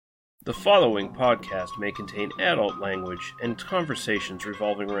The following podcast may contain adult language and conversations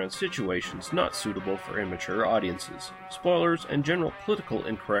revolving around situations not suitable for immature audiences. Spoilers and general political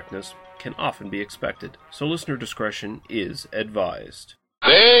incorrectness can often be expected, so listener discretion is advised.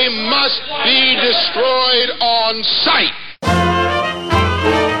 They must be destroyed on sight!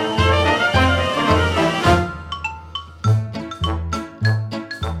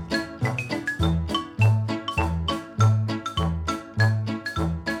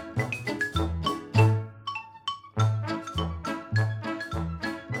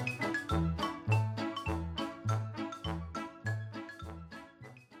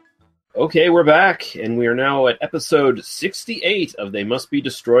 Okay, we're back, and we are now at episode 68 of They Must Be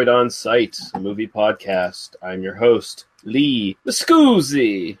Destroyed on Sight, a movie podcast. I'm your host, Lee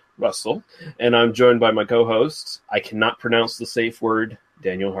Mascusi Russell, and I'm joined by my co-host, I cannot pronounce the safe word,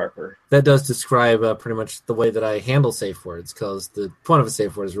 Daniel Harper. That does describe pretty much the way that I handle safe words, because the point of a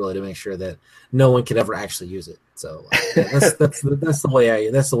safe word is really to make sure that no one can ever actually use it. So that's the way I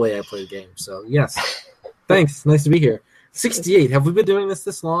play the game. So yes, thanks. Nice to be here. 68. Have we been doing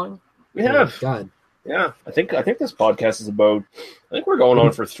this long? We have. Oh, God. Yeah, I think this podcast is about, I think we're going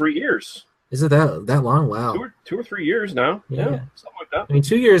on for 3 years. Is it that long? Wow. 2 or 3 years now. Yeah, something like that. I mean,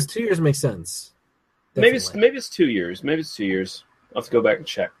 2 years makes sense. Maybe it's 2 years. Maybe it's 2 years. I'll have to go back and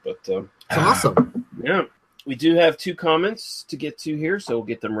check. But it's awesome. Yeah. We do have 2 comments to get to here, so we'll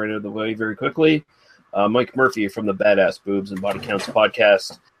get them right out of the way very quickly. Mike Murphy from the Badass Boobs and Body Counts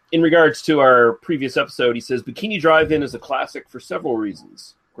podcast. In regards to our previous episode, he says, Bikini Drive-In is a classic for several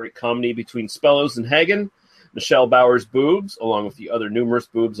reasons. Great comedy between Spellows and Hagen, Michelle Bauer's boobs, along with the other numerous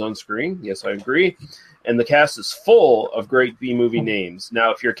boobs on screen. Yes, I agree. And the cast is full of great B-movie names.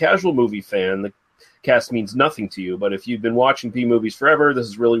 Now, if you're a casual movie fan, the cast means nothing to you, but if you've been watching B-movies forever, this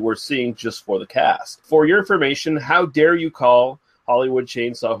is really worth seeing just for the cast. For your information, how dare you call Hollywood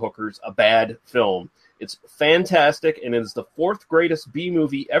Chainsaw Hookers a bad film? It's fantastic, and it is the 4th greatest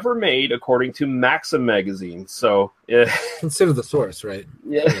B-movie ever made, according to Maxim magazine. So, consider the source, right?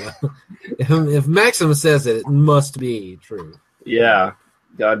 Yeah. If Maxim says it, it must be true. Yeah.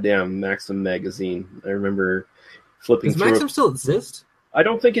 Goddamn Maxim magazine. I remember flipping through. Does Maxim still exist? I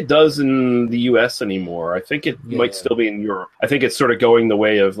don't think it does in the U.S. anymore. I think it might still be in Europe. I think it's sort of going the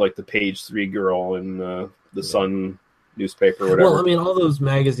way of like the Page 3 girl and the Sun newspaper, whatever. Well, I mean, all those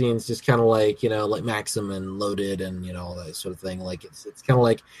magazines just kind of like, like Maxim and Loaded and, all that sort of thing. Like, it's kind of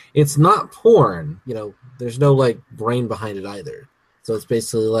like, it's not porn, there's no, like, brain behind it either. So it's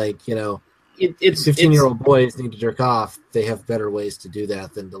basically like, it's 15-year-old boys need to jerk off. They have better ways to do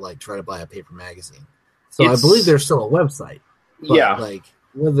that than to, like, try to buy a paper magazine. So I believe there's still a website. But, yeah. Like,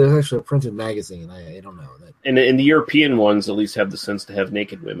 whether there's actually a printed magazine, I don't know. And the European ones at least have the sense to have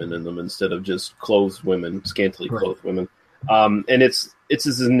naked women in them instead of just clothed women, scantily clothed women. And it's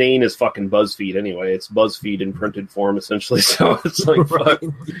as inane as fucking BuzzFeed anyway. It's BuzzFeed in printed form essentially. So it's like, fuck.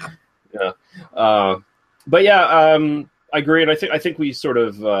 Yeah. But yeah, I agree. And I think we sort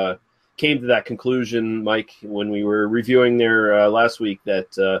of came to that conclusion, Mike, when we were reviewing there last week,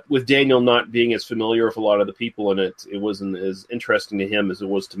 that with Daniel not being as familiar with a lot of the people in it, it wasn't as interesting to him as it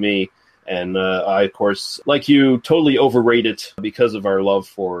was to me. And I, of course, like you, totally overrate it because of our love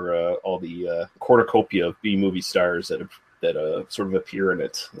for all the cornucopia of B-movie stars that sort of appear in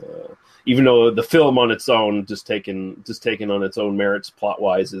it. Even though the film on its own, just taken on its own merits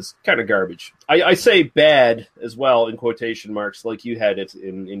plot-wise, is kind of garbage. I say bad as well, in quotation marks, like you had it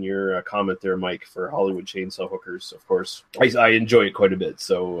in your comment there, Mike, for Hollywood Chainsaw Hookers, of course. I enjoy it quite a bit,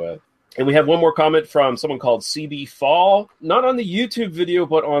 so... And we have one more comment from someone called CB Fall, not on the YouTube video,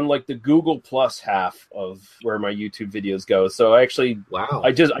 but on like the Google Plus half of where my YouTube videos go. So I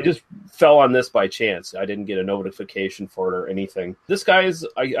just fell on this by chance. I didn't get a notification for it or anything. This guy's,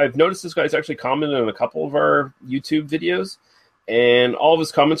 I've noticed this guy's actually commented on a couple of our YouTube videos, and all of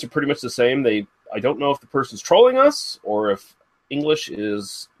his comments are pretty much the same. I don't know if the person's trolling us or if English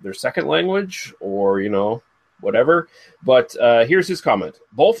is their second language or, whatever, but here's his comment.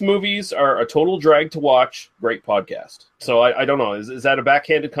 Both movies are a total drag to watch. Great podcast. So I don't know. Is that a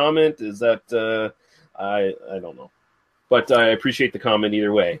backhanded comment? Is that I don't know, but I appreciate the comment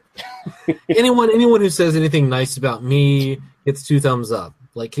either way. anyone who says anything nice about me gets 2 thumbs up.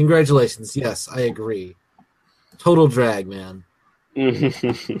 Like, congratulations. Yes, I agree. Total drag, man. I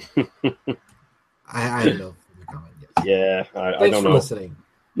don't know. Yeah, I don't know. Thanks for listening.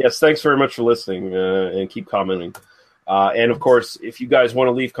 Yes, thanks very much for listening, and keep commenting. And, of course, if you guys want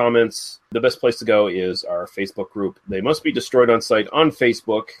to leave comments, the best place to go is our Facebook group. They Must Be Destroyed on Sight on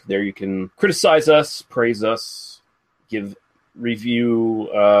Facebook. There you can criticize us, praise us, give review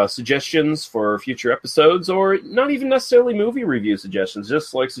suggestions for future episodes, or not even necessarily movie review suggestions,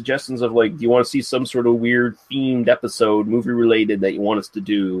 just like suggestions of like, do you want to see some sort of weird themed episode, movie related, that you want us to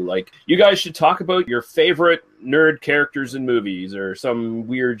do? Like, you guys should talk about your favorite nerd characters in movies or some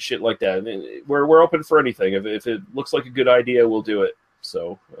weird shit like that. We're open for anything. If it looks like a good idea, we'll do it.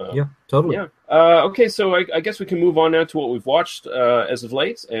 So yeah, totally. Yeah. Okay, so I guess we can move on now to what we've watched as of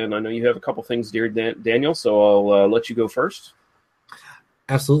late. And I know you have a couple things, dear Daniel, so I'll let you go first.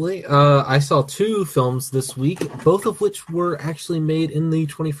 Absolutely. I saw 2 films this week, both of which were actually made in the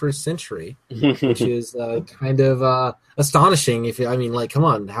 21st century, which is kind of astonishing. Come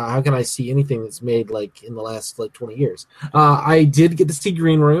on, how can I see anything that's made like in the last 20 years? I did get to see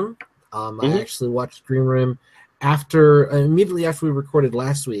Green Room. I actually watched Green Room immediately after we recorded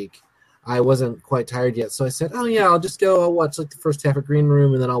last week. I wasn't quite tired yet, so I said, "Oh yeah, I'll watch the first half of Green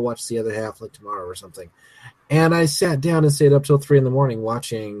Room, and then I'll watch the other half tomorrow or something." And I sat down and stayed up till 3 a.m.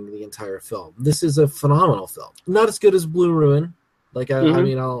 watching the entire film. This is a phenomenal film. Not as good as Blue Ruin.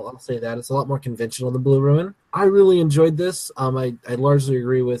 I'll say that it's a lot more conventional than Blue Ruin. I really enjoyed this. I largely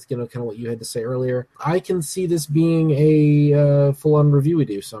agree with kind of what you had to say earlier. I can see this being a full-on review we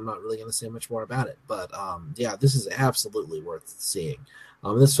do, so I'm not really going to say much more about it. But this is absolutely worth seeing.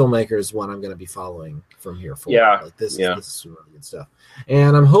 This filmmaker is one I'm going to be following from here forward. Yeah, this is some really good stuff.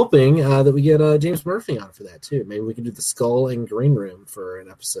 And I'm hoping that we get James Murphy on for that too. Maybe we can do the Skull and Green Room for an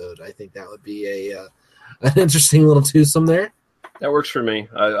episode. I think that would be an interesting little twosome there. That works for me.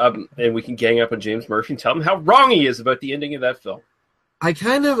 And we can gang up on James Murphy and tell him how wrong he is about the ending of that film. I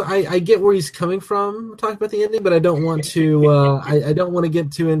get where he's coming from talking about the ending, but I don't want to I don't want to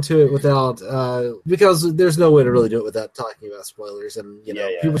get too into it without because there's no way to really do it without talking about spoilers, and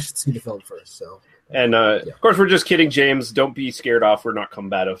people should see the film first. So of course, we're just kidding, James. Don't be scared off. We're not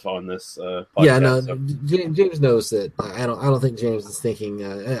combative on this podcast. Yeah, no, so. James knows that. I don't think James is thinking.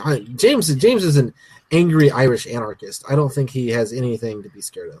 James is an angry Irish anarchist. I don't think he has anything to be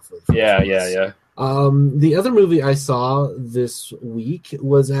scared of. Yeah. The other movie I saw this week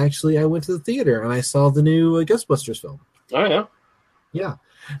was actually I went to the theater and I saw the new Ghostbusters film. Oh yeah, yeah.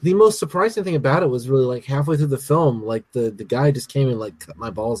 The most surprising thing about it was really halfway through the film, the guy just came and cut my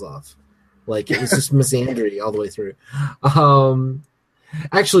balls off. It was just misandry all the way through.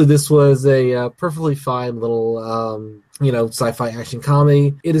 Actually, this was a perfectly fine little sci-fi action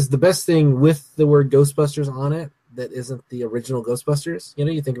comedy. It is the best thing with the word Ghostbusters on it that isn't the original Ghostbusters.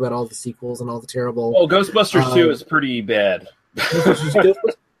 You think about all the sequels and all the terrible... Well, Ghostbusters 2 is pretty bad.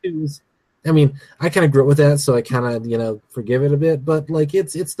 Ghostbusters 2 is... I kind of grew up with that, so I kind of, forgive it a bit, but,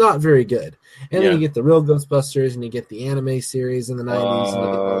 it's not very good. And then you get the real Ghostbusters, and you get the anime series in the 90s, and you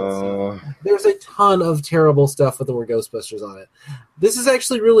get all that stuff. There's a ton of terrible stuff with the word Ghostbusters on it. This is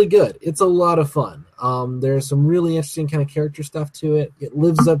actually really good. It's a lot of fun. There's some really interesting kind of character stuff to it. It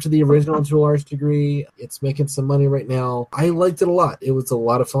lives up to the original to a large degree. It's making some money right now. I liked it a lot. It was a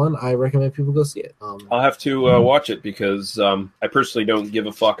lot of fun. I recommend people go see it. I'll have to watch it because I personally don't give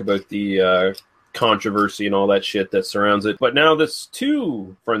a fuck about the controversy and all that shit that surrounds it. But now there's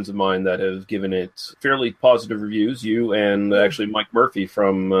 2 friends of mine that have given it fairly positive reviews. You and actually Mike Murphy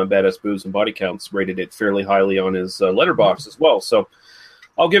from Badass Booze and Body Counts rated it fairly highly on his Letterboxd as well. So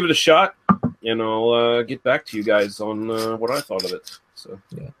I'll give it a shot, and I'll get back to you guys on what I thought of it. So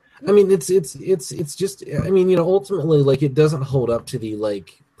yeah, it's just ultimately it doesn't hold up to the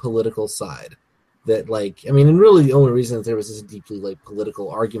political side. That and really the only reason that there was this deeply political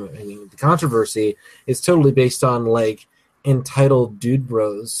argument, the controversy is totally based on entitled dude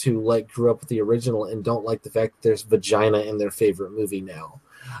bros who grew up with the original and don't like the fact that there's vagina in their favorite movie now,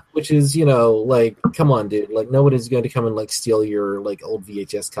 which is come on, dude, nobody's going to come and steal your old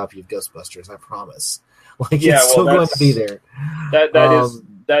VHS copy of Ghostbusters, I promise. It's still going to be there.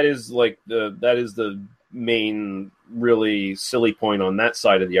 That is the main really silly point on that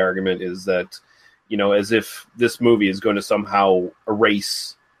side of the argument, is that as if this movie is going to somehow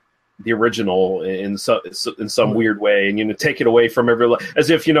erase the original in some weird way, and take it away from everyone, as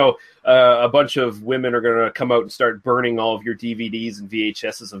if a bunch of women are going to come out and start burning all of your DVDs and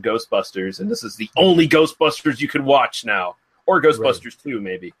VHSs of Ghostbusters, and this is the only Ghostbusters you can watch now, or Ghostbusters 2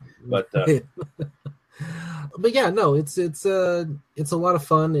 maybe, but. But yeah, no, it's a lot of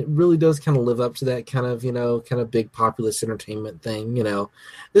fun. It really does kind of live up to that kind of big populist entertainment thing.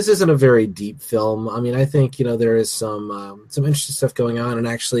 This isn't a very deep film. I think there is some interesting stuff going on. And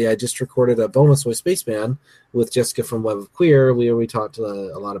actually, I just recorded a bonus with Spaceman with Jessica from Web of Queer. We talked a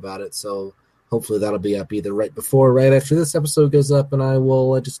lot about it, so hopefully that'll be up either right before or right after this episode goes up, and I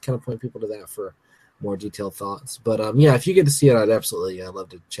will just kind of point people to that for more detailed thoughts. But yeah, if you get to see it, I'd love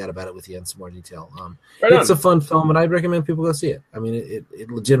to chat about it with you in some more detail. Right It's on. a fun film, and I'd recommend people go see it. I mean, it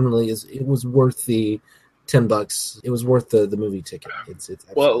legitimately is. It was worth the $10. It was worth the movie ticket. It's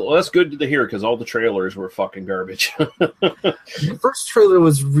Well, that's good to hear because all the trailers were fucking garbage. The first trailer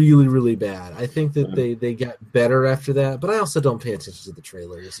was really, really bad. I think that they got better after that, but I also don't pay attention to the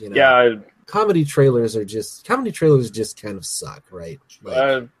trailers. Yeah, comedy trailers just kind of suck, right?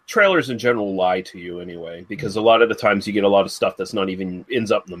 trailers in general lie to you anyway, because a lot of the times you get a lot of stuff that's not even ends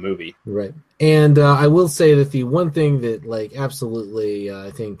up in the movie. Right. And I will say that the one thing that, like, absolutely,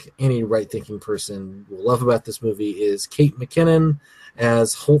 I think any right-thinking person will love about this movie is Kate McKinnon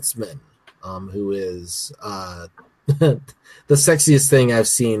as Holtzman, who is the sexiest thing I've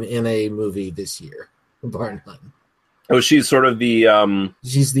seen in a movie this year, bar none. Oh, she's sort of the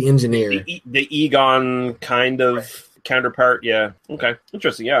she's the engineer, the Egon kind of counterpart. Yeah. Okay.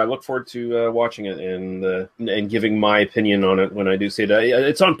 Interesting. Yeah, I look forward to watching it and giving my opinion on it when I do see it.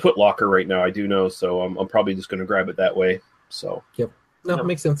 It's on Putlocker right now, I do know, so I'm probably just going to grab it that way. So. Yep. No, it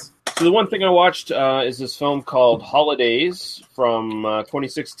makes sense. So the one thing I watched is this film called Holidays from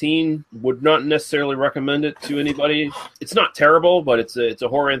 2016. Would not necessarily recommend it to anybody. It's not terrible, but it's a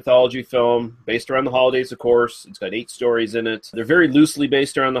horror anthology film based around the holidays, of course. It's got 8 stories in it. They're very loosely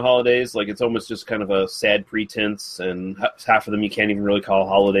based around the holidays. Like, it's almost just kind of a sad pretense, and half of them you can't even really call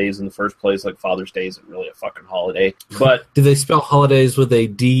holidays in the first place. Like, Father's Day isn't really a fucking holiday. But do they spell holidays with a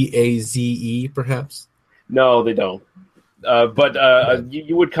D-A-Z-E, perhaps? No, they don't.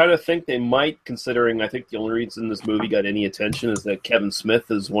 You would kind of think they might, considering I think the only reason this movie got any attention is that Kevin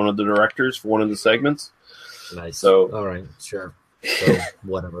Smith is one of the directors for one of the segments. Nice. So, all right, sure. So,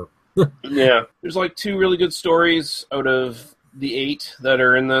 whatever. Yeah, there's like 2 really good stories out of the 8 that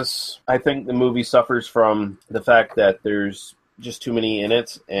are in this. I think the movie suffers from the fact that there's just too many in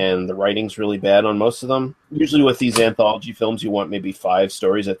it, and the writing's really bad on most of them. Usually with these anthology films, you want maybe 5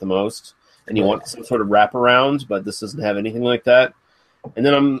 stories at the most. And you want some sort of wraparound, but this doesn't have anything like that. And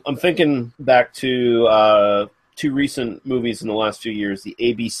then I'm thinking back to 2 recent movies in the last few years, the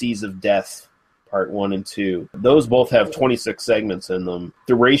ABCs of Death, Part 1 and 2. Those both have 26 segments in them.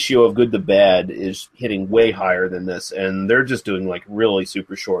 The ratio of good to bad is hitting way higher than this, and they're just doing like really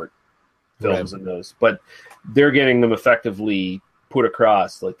super short films in those. But they're getting them effectively put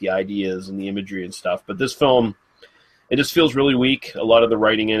across, like the ideas and the imagery and stuff. But this film, it just feels really weak. A lot of the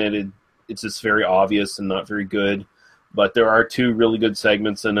writing in it, it's just very obvious and not very good. But there are 2 really good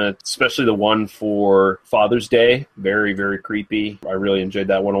segments in it, especially the one for Father's Day. Very, very creepy. I really enjoyed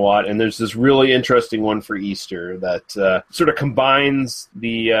that one a lot. And there's this really interesting one for Easter that sort of combines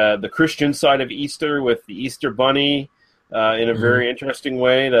the Christian side of Easter with the Easter Bunny in a very interesting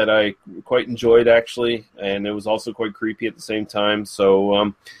way that I quite enjoyed, actually. And it was also quite creepy at the same time.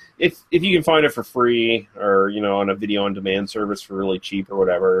 So if you can find it for free or, on a video on demand service for really cheap or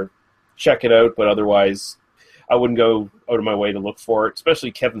whatever, check it out. But otherwise, I wouldn't go out of my way to look for it. Especially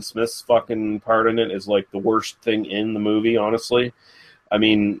Kevin Smith's fucking part in it is like the worst thing in the movie, honestly. I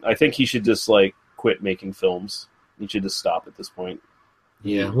mean, I think he should just like quit making films. He should just stop at this point.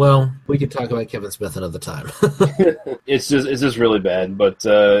 Yeah, well, we could talk about Kevin Smith another time. It's just really bad, but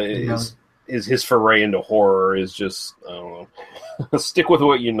his foray into horror is just, I don't know. Stick with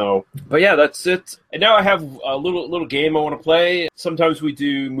what you know. But yeah, that's it. And now I have a little game I want to play. Sometimes we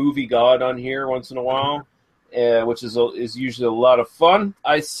do Movie God on here once in a while, which is usually a lot of fun.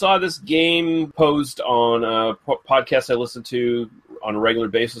 I saw this game posed on a podcast I listen to on a regular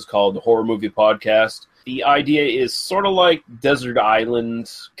basis called the Horror Movie Podcast. The idea is sort of like Desert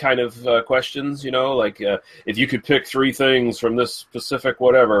Island kind of questions, like if you could pick 3 things from this specific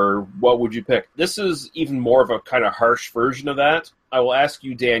whatever, what would you pick? This is even more of a kind of harsh version of that. I will ask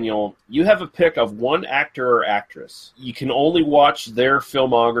you, Daniel, you have a pick of one actor or actress. You can only watch their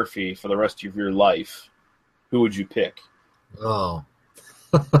filmography for the rest of your life. Who would you pick? Oh.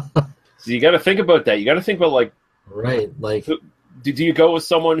 So you got to think about that. You got to think about do you go with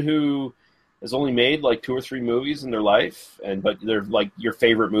someone who has only made like 2 or 3 movies in their life, but they're like your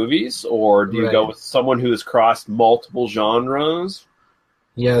favorite movies, or do you go with someone who has crossed multiple genres?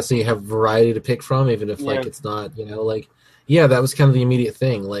 Yeah, so you have variety to pick from, even if it's not, that was kind of the immediate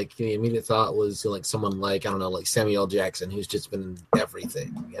thing. Like the immediate thought was like someone like, I don't know, like Samuel L. Jackson, who's just been in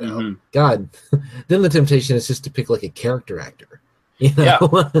everything, Mm-hmm. God. Then the temptation is just to pick like a character actor.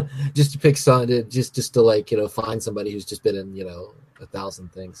 Just to pick someone, just to find somebody who's just been in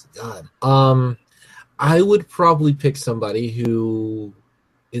 1,000 things. God, I would probably pick somebody who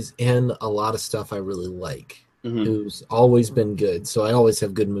is in a lot of stuff I really like, who's always been good. So I always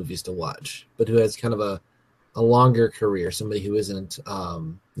have good movies to watch, but who has kind of a a longer career, somebody who isn't,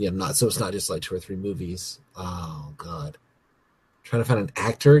 not, so it's not just like 2 or 3 movies. Oh God, trying to find an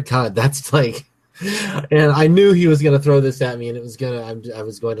actor. God, that's like, and I knew he was going to throw this at me, and I was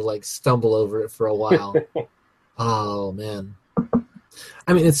going to like stumble over it for a while. Oh man.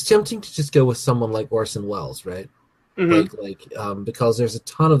 I mean, it's tempting to just go with someone like Orson Welles, right? Mm-hmm. Because there's a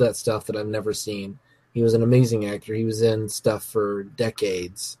ton of that stuff that I've never seen. He was an amazing actor. He was in stuff for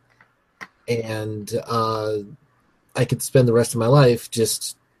decades. And I could spend the rest of my life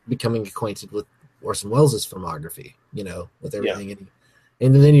just becoming acquainted with Orson Welles' filmography, with everything. Yeah.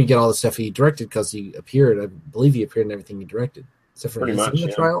 And then you get all the stuff he directed because he appeared. I believe he appeared in everything he directed. Except for, is he in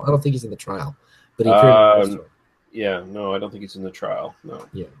the trial? I don't think he's in the trial. But he appeared in the story. Yeah, no, I don't think he's in the trial. No.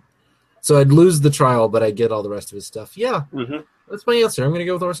 Yeah. So I'd lose the trial, but I'd get all the rest of his stuff. Yeah. Mm-hmm. That's my answer. I'm going to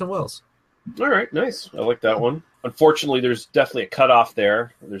go with Orson Welles. All right, nice. I like that one. Unfortunately, there's definitely a cutoff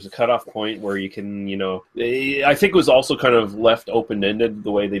there. There's a cutoff point where you can, I think it was also kind of left open-ended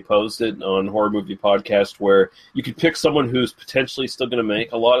the way they posed it on Horror Movie Podcast, where you could pick someone who's potentially still going to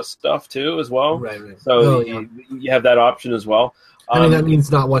make a lot of stuff too, as well. Right. So you have that option as well. I mean, that means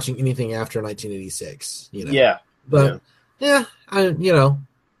not watching anything after 1986. Yeah. But I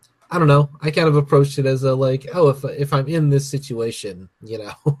don't know. I kind of approached it as a if I'm in this situation,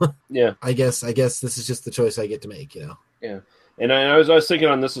 yeah. I guess this is just the choice I get to make, Yeah. And I was thinking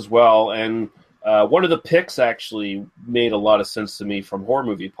on this as well, and one of the picks actually made a lot of sense to me from Horror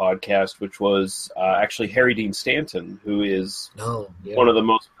Movie Podcast, which was actually Harry Dean Stanton, who is one of the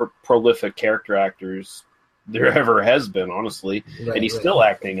most prolific character actors there ever has been, honestly. Right, and he's still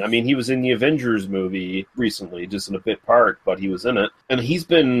acting. I mean, he was in the Avengers movie recently, just in a bit part, but he was in it. And he's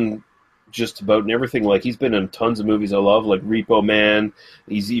been just about in everything. Like, he's been in tons of movies I love, like Repo Man.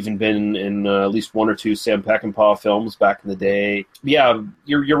 He's even been in at least 1 or 2 Sam Peckinpah films back in the day. Yeah,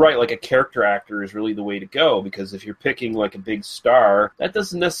 you're right. Like, a character actor is really the way to go, because if you're picking like a big star, that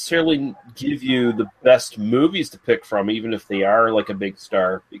doesn't necessarily give you the best movies to pick from, even if they are like a big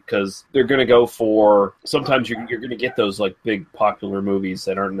star, because they're going to go for, sometimes you're going to get those like big popular movies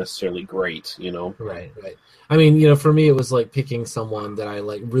that aren't necessarily great, Right. I mean, for me, it was like picking someone that I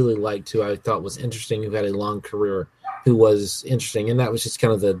really liked, who I thought was interesting, who had a long career, who was interesting, and that was just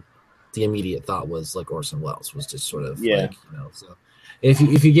kind of the immediate thought was like Orson Welles was just sort of So if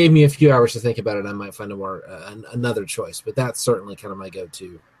you gave me a few hours to think about it, I might find another choice, but that's certainly kind of my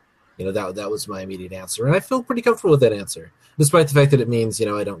go-to. That was my immediate answer, and I feel pretty comfortable with that answer, despite the fact that it means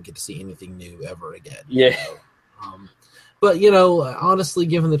I don't get to see anything new ever again. Yeah. But, honestly,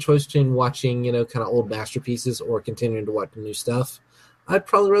 given the choice between watching, kind of old masterpieces or continuing to watch new stuff, I'd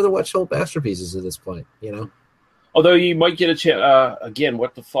probably rather watch old masterpieces at this point, Although you might get a chance, again,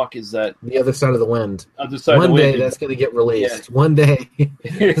 what the fuck is that? The Other Side of the Wind. One day that's going to get released. Yeah. One day.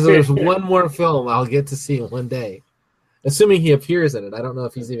 Because there's one more film I'll get to see one day. Assuming he appears in it. I don't know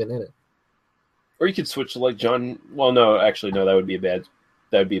if he's even in it. Or you could switch to like John, well, no, actually, no, that would be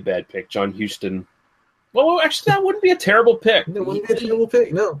a bad pick. John Huston. Well, actually, that wouldn't be a terrible pick. It wouldn't be a terrible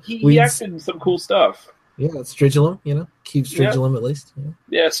pick, no. He acted in some cool stuff. Yeah, Stridulum, Keep Stridulum at least.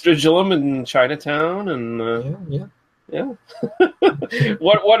 Yeah, Stridulum in Chinatown, and yeah.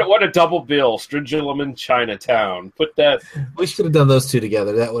 What a double bill, Stridulum in Chinatown. Put that. We should have done those two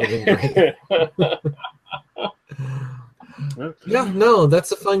together. That would have been great. Yeah, no,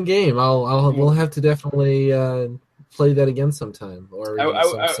 that's a fun game. We'll have to definitely play that again sometime, or some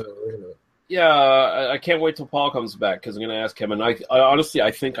version of it. Yeah, I can't wait till Paul comes back, because I'm going to ask him, and I honestly,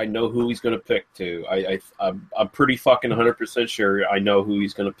 I think I know who he's going to pick too. I'm pretty fucking 100% sure I know who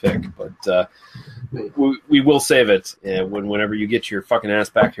he's going to pick, but we will save it. Whenever you get your fucking ass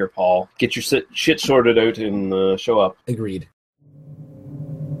back here, Paul, get your shit sorted out and show up. Agreed.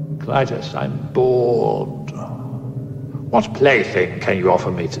 Clytus, I'm bored. What plaything can you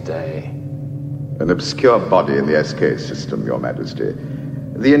offer me today? An obscure body in the SK system, Your Majesty.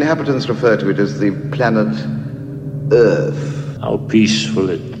 The inhabitants refer to it as the planet Earth. How peaceful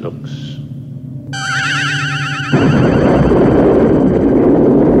it looks.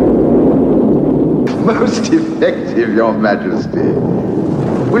 Most effective, Your Majesty.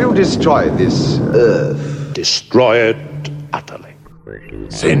 Will you destroy this Earth? Destroy it utterly.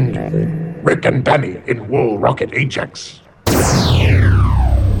 Send Rick and Danny in Wool Rocket Ajax.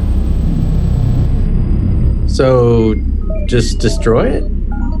 So, just destroy it?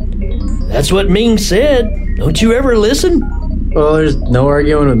 That's what Ming said. Don't you ever listen? Well, there's no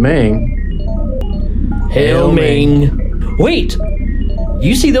arguing with Ming. Hail Ming. Wait!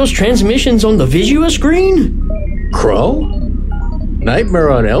 You see those transmissions on the Visua screen? Crow?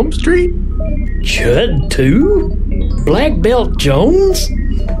 Nightmare on Elm Street? Chud 2? Black Belt Jones?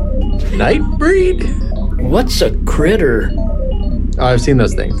 Nightbreed? What's a critter? Oh, I've seen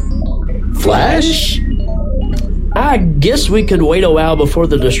those things. Flash? I guess we could wait a while before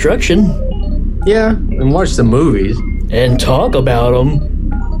the destruction. Yeah, and watch some movies. And talk about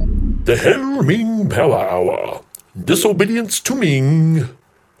them. The Hail Ming Power Hour. Disobedience to Ming.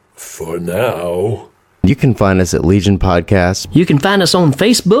 For now. You can find us at Legion Podcast. You can find us on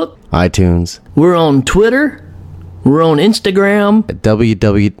Facebook. iTunes. We're on Twitter. We're on Instagram. At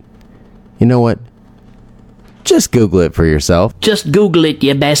www. You know what? Just Google it for yourself. Just Google it,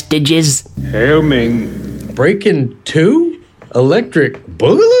 you bastages. Hail Ming. Breaking 2? Electric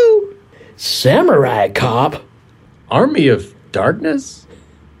Boogaloo? Samurai Cop. Army of Darkness?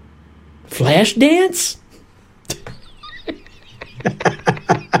 Flashdance?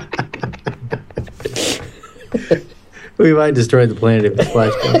 We might destroy the planet if it's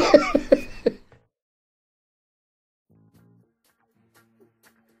Flashpoint.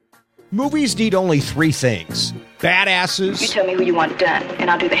 Movies need only 3 things. Badasses. You tell me who you want done, and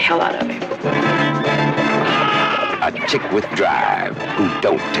I'll do the hell out of it. A chick with drive who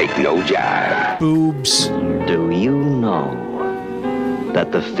don't take no jive. Boobs. Do you know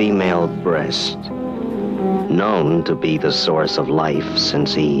that the female breast, known to be the source of life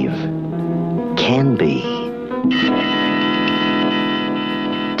since Eve, can be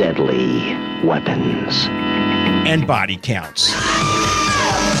deadly weapons? And body counts.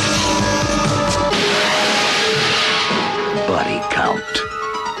 Body count.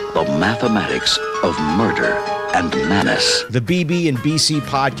 The mathematics of murder and menace. The BB and BC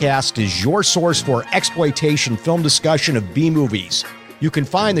podcast is your source for exploitation film discussion of B-movies. You can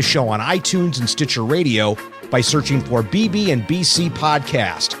find the show on iTunes and Stitcher Radio by searching for BB and BC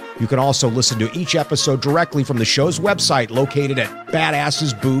podcast. You can also listen to each episode directly from the show's website located at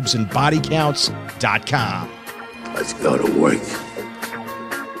badassesboobsandbodycounts.com. Let's go to work.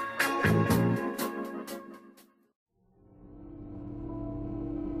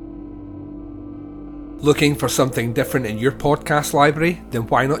 Looking for something different in your podcast library? Then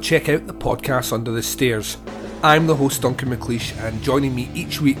why not check out the Podcast Under the Stairs? I'm the host Duncan McLeish, and joining me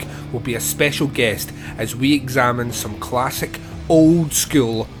each week will be a special guest as we examine some classic, old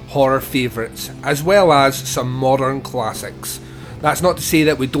school horror favourites, as well as some modern classics. That's not to say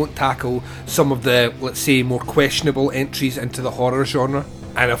that we don't tackle some of the, let's say, more questionable entries into the horror genre.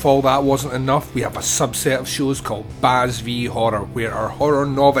 And if all that wasn't enough, we have a subset of shows called Baz v Horror, where our horror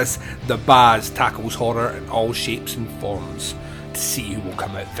novice, the Baz, tackles horror in all shapes and forms to see who will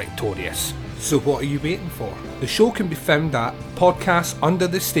come out victorious. So what are you waiting for? The show can be found at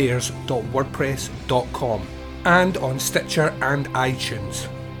podcastunderthestairs.wordpress.com and on Stitcher and iTunes.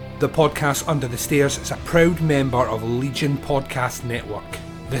 The Podcast Under the Stairs is a proud member of Legion Podcast Network.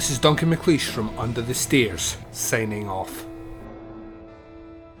 This is Duncan McLeish from Under the Stairs, signing off.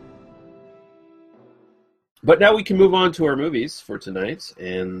 But now we can move on to our movies for tonight,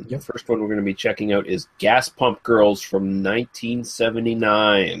 and the first one we're going to be checking out is Gas Pump Girls from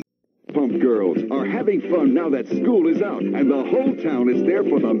 1979. Pump Girls are having fun now that school is out, and the whole town is there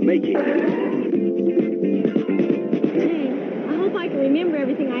for the making. Hey, I hope I can remember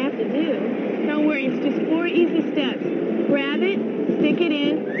everything I have to do. Don't worry, it's just 4 easy steps. Grab it, stick it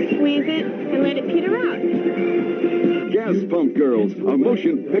in, squeeze it, and let it peter out. Gas Pump Girls, a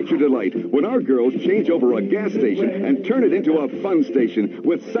motion picture delight when our girls change over a gas station and turn it into a fun station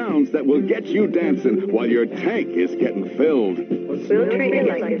with sounds that will get you dancing while your tank is getting filled. We'll treat you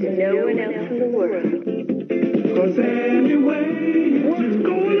like there's no one else in the world. 'Cause anyway, what's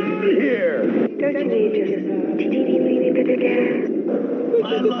going on here? Don't you need just a teeny weeny bit of gas?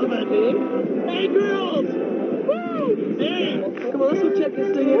 I love it, dude. Hey, girls! Woo! Hey! Come on, let's go check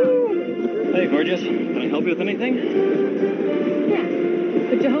this thing out. Hey, gorgeous. Can I help you with anything? Yeah.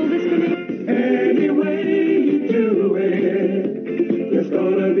 Would you hold this for me? Any way you do it, there's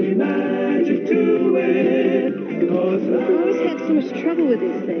gonna be magic to it. I always have so much trouble with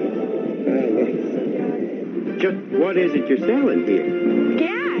these things. Just what is it you're selling here?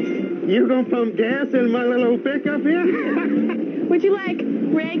 Gas! You gonna pump gas in my little pickup here? Would you like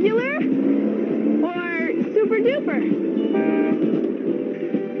regular or super duper?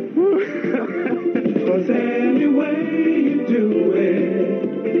 'Cause any way you do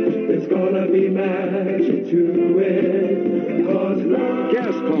it, there's gonna be magic to it. 'Cause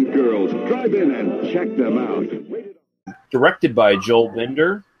Gas Pump Girls, drive in and check them out. Directed by Joel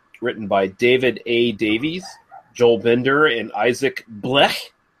Bender, written by David A. Davies, Joel Bender, and Isaac Blech.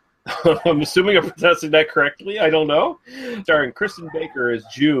 I'm assuming I'm pronouncing that correctly. I don't know. Starring Kristen Baker as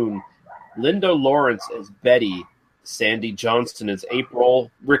June, Linda Lawrence as Betty, Sandy Johnston as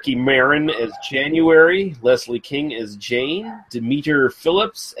April, Ricky Marin as January, Leslie King as Jane, Demeter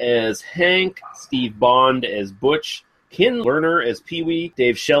Phillips as Hank, Steve Bond as Butch, Ken Lerner as Pee-wee,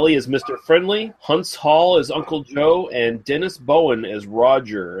 Dave Shelley as Mr. Friendly, Hunts Hall as Uncle Joe, and Dennis Bowen as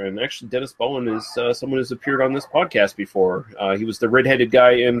Roger. And actually, Dennis Bowen is someone who's appeared on this podcast before. He was the redheaded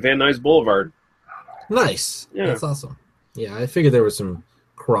guy in Van Nuys Boulevard. Nice. Yeah. That's awesome. Yeah, I figured there was some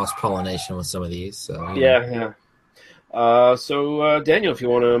cross-pollination with some of these. So yeah. So, Daniel, if you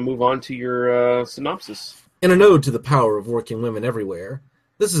want to move on to your synopsis. In an ode to the power of working women everywhere,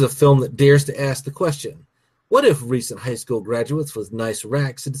 this is a film that dares to ask the question, what if recent high school graduates with nice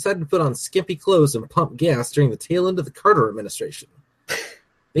racks had decided to put on skimpy clothes and pump gas during the tail end of the Carter administration?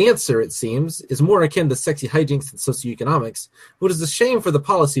 The answer, it seems, is more akin to sexy hijinks and socioeconomics, which is a shame for the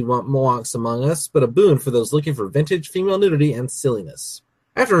policy wonks among us, but a boon for those looking for vintage female nudity and silliness.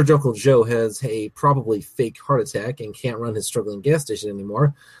 After her Uncle Joe has a probably fake heart attack and can't run his struggling gas station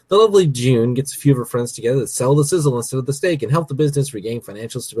anymore, the lovely June gets a few of her friends together to sell the sizzle instead of the steak and help the business regain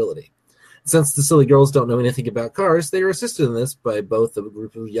financial stability. Since the silly girls don't know anything about cars, they are assisted in this by both a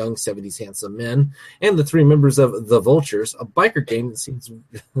group of young 70s handsome men and the three members of the Vultures, a biker gang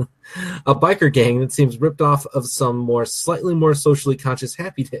that seems ripped off of some slightly more socially conscious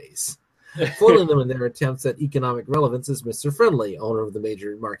Happy Days. Foiling them in their attempts at economic relevance is Mr. Friendly, owner of the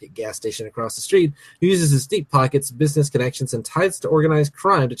major market gas station across the street, who uses his deep pockets, business connections, and ties to organized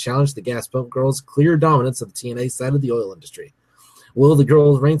crime to challenge the gas pump girls' clear dominance of the TNA side of the oil industry. Will the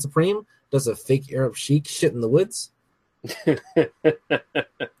girls reign supreme? Does a fake Arab sheik shit in the woods?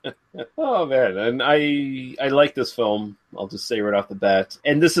 Oh man, and I like this film. I'll just say right off the bat.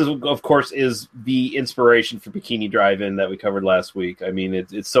 And this is, of course, is the inspiration for Bikini Drive-In that we covered last week. I mean,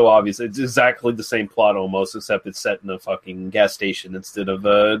 it's so obvious. It's exactly the same plot almost, except it's set in a fucking gas station instead of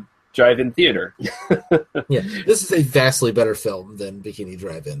a drive-in theater. Yeah, this is a vastly better film than Bikini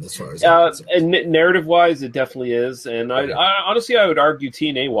Drive-In as far as and narrative-wise, it definitely is. And I honestly, I would argue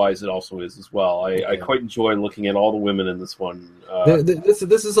TNA-wise, it also is as well. I quite enjoy looking at all the women in this one.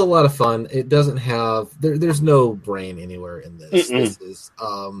 This is a lot of fun. It doesn't have there's no brain anywhere in this. Mm-mm. This is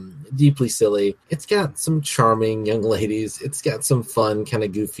deeply silly. It's got some charming young ladies. It's got some fun, kind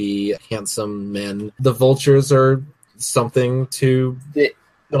of goofy, handsome men. The Vultures are something to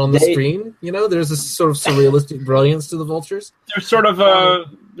on the screen, there's a sort of surrealistic brilliance to the Vultures. They're sort of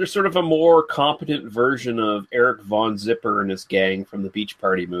a more competent version of Eric Von Zipper and his gang from the Beach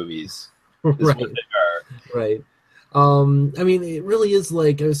Party movies. Is Right. what they are. Right. I mean, it really is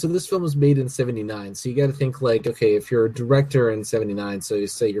like, so this film was made in 79, so you got to think like, okay, if you're a director in 79, so you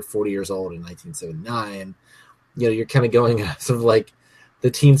say you're 40 years old in 1979, you're kind of going sort of like the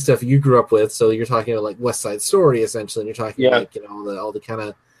teen stuff you grew up with, so you're talking about like West Side Story essentially, and you're talking like all the kind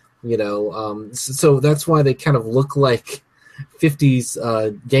of so that's why they kind of look like 50s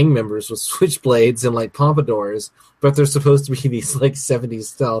gang members with switchblades and like pompadours, but they're supposed to be these like 70s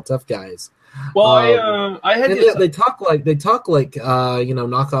style tough guys. Well, I had they talk like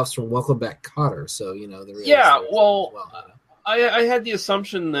knockoffs from Welcome Back, Kotter. So I had the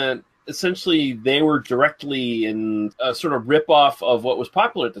assumption that essentially they were directly in a sort of rip-off of what was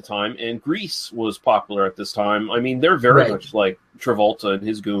popular at the time, and Grease was popular at this time. I mean, they're very much like Travolta and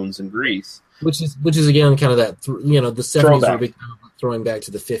his goons in Grease. Which is again kind of that, the 70s were becoming throwing back to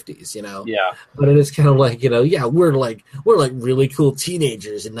the 50s, Yeah. But it is kind of like, we're like really cool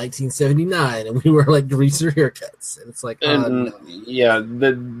teenagers in 1979, and we wear like greaser haircuts, and it's like, no. Yeah,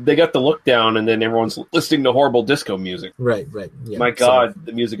 they got the look down, and then everyone's listening to horrible disco music. Right. Yeah. My God,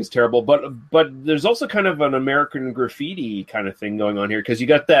 the music is terrible. But there's also kind of an American Graffiti kind of thing going on here, because you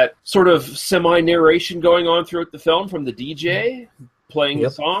got that sort of semi-narration going on throughout the film from the DJ playing the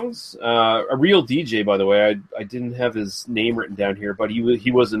songs. A real DJ, by the way. I didn't have his name written down here, but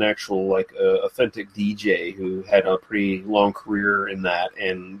he was an actual authentic DJ who had a pretty long career in that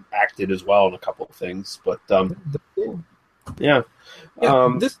and acted as well in a couple of things. But yeah.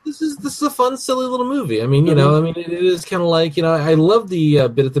 This is a fun, silly little movie. I mean, it is kind of like, I love the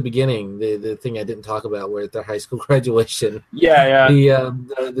bit at the beginning, the thing I didn't talk about, where at their high school graduation,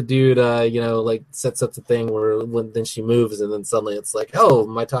 the dude, like sets up the thing where then she moves, and then suddenly it's like, oh,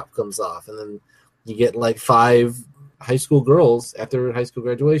 my top comes off, and then you get like 5 high school girls after high school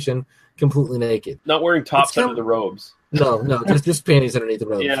graduation completely naked, not wearing tops under the robes. No, just panties underneath the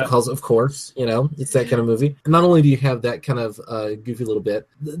robes. Yeah. Because, of course, it's that kind of movie. And not only do you have that kind of goofy little bit,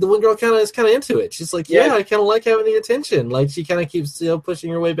 the one girl is kind of into it. She's like, I kind of like having the attention. Like, she kind of keeps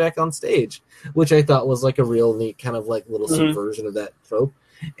pushing her way back on stage, which I thought was like a real neat kind of like little subversion of that trope.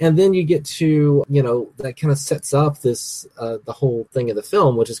 And then you get to, that kind of sets up this the whole thing of the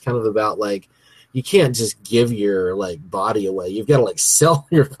film, which is kind of about like, you can't just give your like body away. You've got to like sell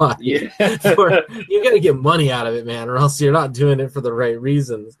your body. You got to get money out of it, man, or else you're not doing it for the right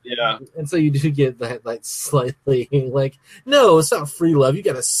reasons. Yeah. And so you do get that like slightly like, no, it's not free love. You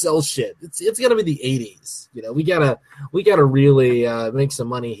got to sell shit. It's got to be the 80s. You know, we gotta really make some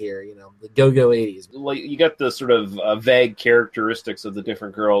money here. You know, the go-go 80s. Like you got the sort of vague characteristics of the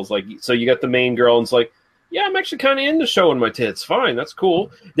different girls. Like, so you got the main girl, and it's like, yeah, I'm actually kind of into showing my tits. Fine, that's cool.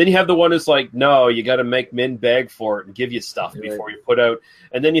 Then you have the one who's like, no, you got to make men beg for it and give you stuff before you put out.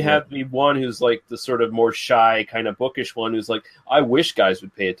 And then you have the one who's like the sort of more shy, kind of bookish one who's like, I wish guys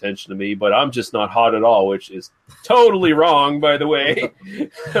would pay attention to me, but I'm just not hot at all, which is totally wrong, by the way.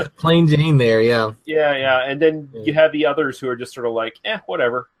 Plain Jane there, yeah. Yeah. And then you have the others who are just sort of like,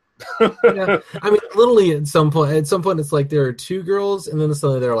 whatever. Yeah. I mean, literally at some point it's like there are 2 girls, and then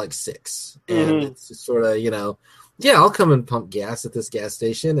suddenly there are like 6, and it's just sort of, you know, yeah, I'll come and pump gas at this gas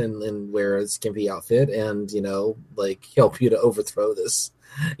station and wear a skimpy outfit and, you know, like help you to overthrow this,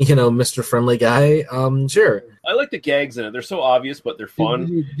 you know, Mr. Friendly guy. Sure. I like the gags in it. They're so obvious, but they're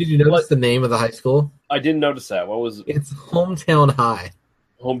fun. Did you notice the name of the high school? I didn't notice that. What was it? It's Hometown High.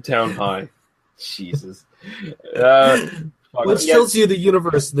 Hometown High. Jesus. Which tells you the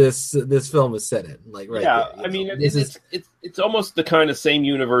universe this film is set in, like right. Yeah, there. I mean, it's almost the kind of same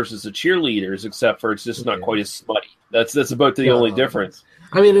universe as the Cheerleaders, except for it's just not quite as smutty. That's about the only difference.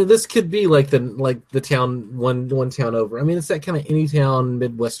 I mean, this could be like the town one town over. I mean, it's that kind of any town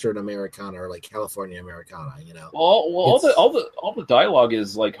Midwestern Americana or like California Americana, you know. All the dialogue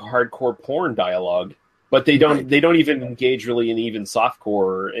is like hardcore porn dialogue. But they don't even engage really in even softcore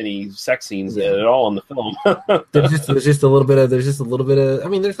or any sex scenes at all in the film. there's just a little bit of I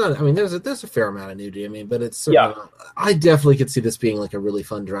mean, there's a fair amount of nudity. I mean, but it's I definitely could see this being like a really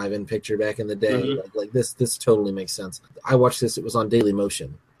fun drive-in picture back in the day. Like this totally makes sense. I watched this, it was on Daily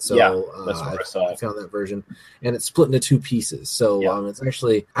Motion. So that's where I saw it. I found that version, and it's split into 2 pieces. So it's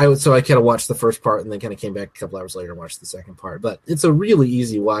actually I kind of watched the first part and then kind of came back a couple hours later and watched the second part. But it's a really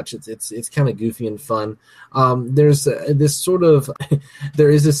easy watch. It's kind of goofy and fun. There's this sort of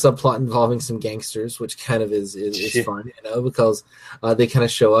there is this subplot involving some gangsters, which kind of is fun, you know, because they kind of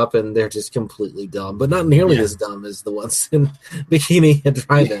show up and they're just completely dumb, but not nearly as dumb as the ones in Bikini and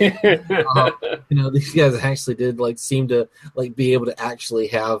Drive-In. You know, these guys actually did like seem to like be able to actually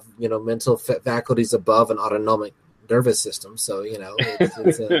have, you know, mental faculties above an autonomic nervous system. So, you know,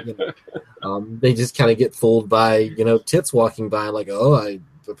 it's you know, they just kind of get fooled by, you know, tits walking by and like, oh, I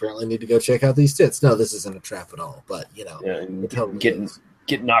apparently need to go check out these tits. No, this isn't a trap at all. But, you know, it totally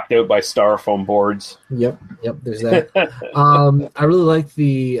get knocked out by styrofoam boards. Yep, there's that. I really like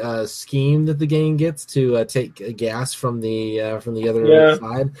the scheme that the gang gets to take gas from the other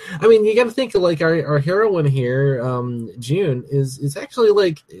side. I mean, you got to think of like our heroine here, June is actually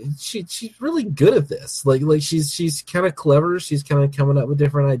like she's really good at this. Like she's kind of clever. She's kind of coming up with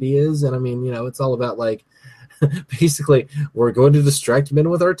different ideas, and I mean, you know, it's all about like basically we're going to distract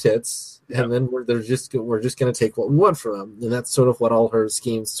men with our tits. And then we're just going to take what we want from them, and that's sort of what all her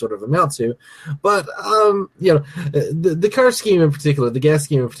schemes sort of amount to. But you know, the car scheme in particular, the gas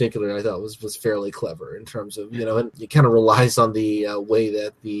scheme in particular, I thought was fairly clever in terms of, you know, and it kind of relies on the way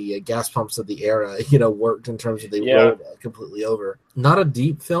that the gas pumps of the era, you know, worked in terms of they rolled completely over. Not a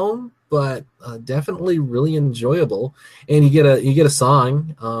deep film, but definitely really enjoyable. And you get a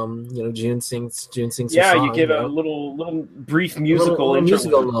song. You know, June sings. Yeah, song, you get a little brief musical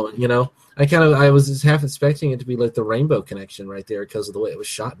moment. You know, I was just half expecting it to be like the Rainbow Connection right there because of the way it was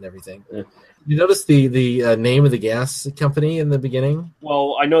shot and everything. Yeah. You notice the name of the gas company in the beginning?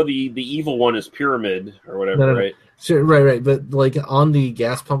 Well, I know the evil one is Pyramid or whatever, right? Sure, right. But like on the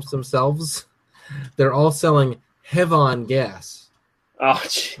gas pumps themselves, they're all selling Hevon gas. Oh,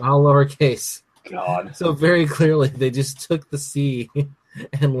 all lowercase. God. So very clearly they just took the C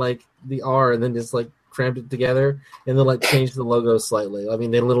and like the R and then just like crammed it together and then like changed the logo slightly. I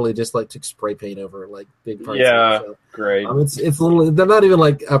mean, they literally just like took spray paint over like big parts. Yeah, of it. So, great. It's little. They're not even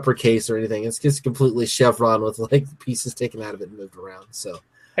like uppercase or anything. It's just completely chevron with like pieces taken out of it and moved around. So.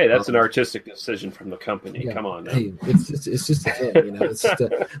 Hey, that's an artistic decision from the company. Yeah. Come on now. Hey, it's just a thing, you know. It's just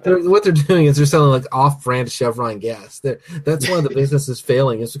what they're doing is they're selling like off-brand Chevron gas. That's one of the businesses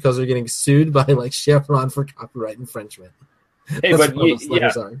failing is because they're getting sued by like Chevron for copyright infringement. Hey, but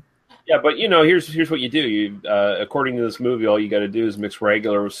but you know, here's what you do. You according to this movie, all you got to do is mix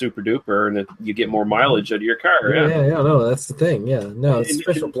regular with super duper, and you get more mileage out of your car. Yeah. No, that's the thing. Yeah, no, it's a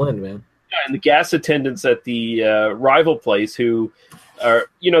special blend, man. Yeah, and the gas attendants at the rival place who.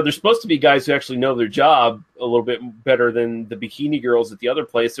 You know, they're supposed to be guys who actually know their job a little bit better than the bikini girls at the other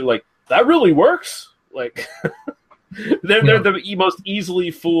place. They're like, that really works. Like, They're the most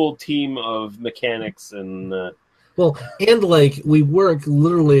easily fooled team of mechanics and. Well, and like we work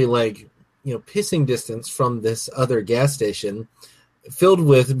literally like pissing distance from this other gas station, filled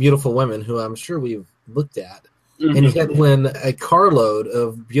with beautiful women who I'm sure we've looked at. Mm-hmm. And yet, when a carload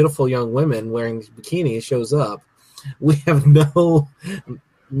of beautiful young women wearing bikinis shows up, we have no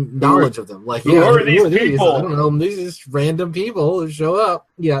knowledge of them. Like, who are these people? I don't know. These are just random people who show up.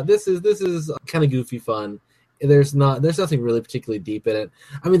 Yeah, this is kind of goofy fun. There's nothing really particularly deep in it.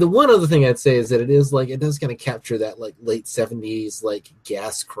 I mean, the one other thing I'd say is that it does kind of capture that like late 70s like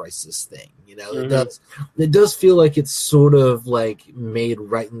gas crisis thing. Mm-hmm. It does feel like it's sort of like made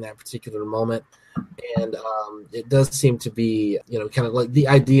right in that particular moment. And it does seem to be, kind of like the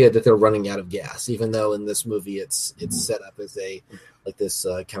idea that they're running out of gas, even though in this movie it's set up as this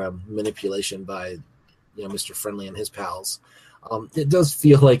kind of manipulation by, Mr. Friendly and his pals. It does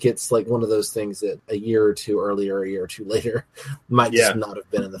feel like it's like one of those things that a year or two earlier, or a year or two later, might just not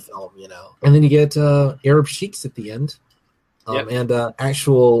have been in the film, And then you get Arab sheiks at the end, and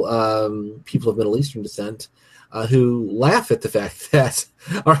actual people of Middle Eastern descent. Who laugh at the fact that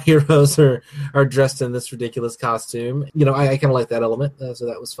our heroes are dressed in this ridiculous costume. I kind of like that element, so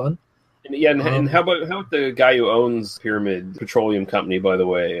that was fun. And how about the guy who owns Pyramid Petroleum Company, by the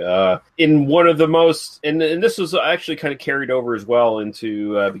way? In one of the most, and this was actually kind of carried over as well into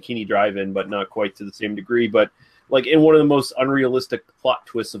Bikini Drive-In, but not quite to the same degree. But like in one of the most unrealistic plot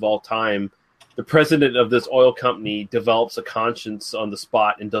twists of all time, the president of this oil company develops a conscience on the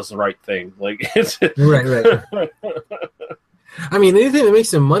spot and does the right thing. Like it's right. I mean, anything that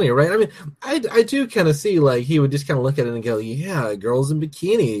makes him money, right? I mean, I do kind of see like he would just kind of look at it and go, "Yeah, girls in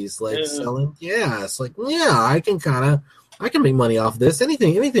bikinis, like selling gas. Like, yeah, I can make money off this.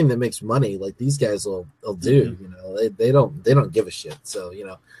 Anything that makes money, like these guys will do. They don't give a shit. So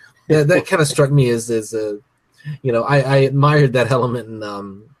that kind of struck me as I admired that element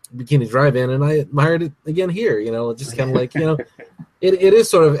in Bikini Drive-In, and I admired it again here. Just kind of like it is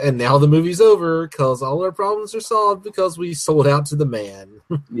sort of, and now the movie's over because all our problems are solved because we sold out to the man.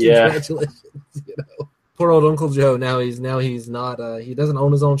 Yeah, congratulations. Poor old Uncle Joe. Now he's not. He doesn't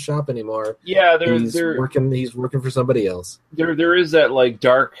own his own shop anymore. Yeah, he's working for somebody else. There is that like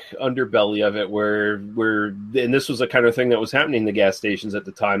dark underbelly of it where and this was the kind of thing that was happening in the gas stations at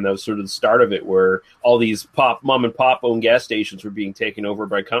the time. That was sort of the start of it, where all these mom and pop owned gas stations were being taken over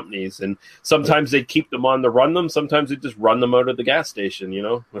by companies, and sometimes they'd keep them on to run them. Sometimes they'd just run them out of the gas station.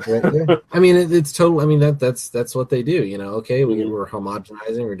 Right, yeah. I mean, it's total. I mean, that's what they do. Okay, we're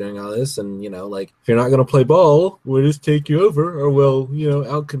homogenizing. We're doing all this, and like if you're not going to play ball, we'll just take you over, or we'll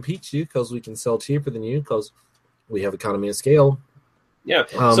outcompete you because we can sell cheaper than you because we have economy of scale. Yeah.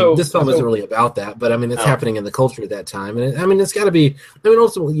 This film isn't really about that, but I mean, it's happening in the culture at that time, and it's got to be. I mean,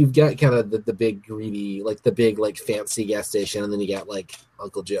 ultimately, you've got kind of the big greedy, like the big like fancy gas station, and then you got like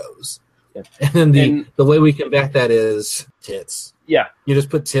Uncle Joe's. Yeah. And then the way we combat that is tits. Yeah. You just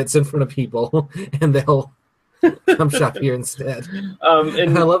put tits in front of people, and they'll come shop here instead. And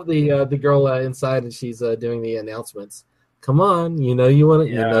I love the girl inside, and she's doing the announcements. Come on, you want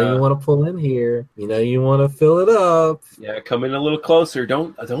to pull in here. You want to fill it up. Yeah, come in a little closer.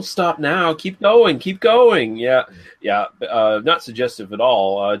 Don't stop now. Keep going. Yeah. Not suggestive at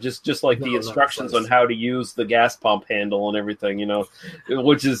all. Just like the instructions on how to use the gas pump handle and everything.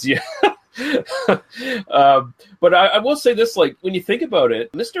 Which is but I will say this, like when you think about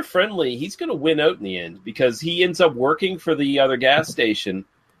it, Mr. Friendly, he's going to win out in the end because he ends up working for the other gas station.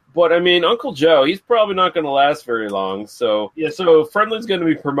 But I mean, Uncle Joe, he's probably not going to last very long. So so Friendly's going to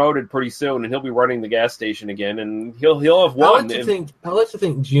be promoted pretty soon, and he'll be running the gas station again, and he'll have won. I like to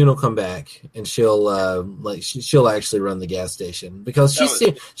think June will come back, and she'll actually run the gas station because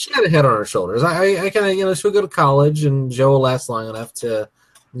she had a head on her shoulders. I kind of she'll go to college, and Joe will last long enough to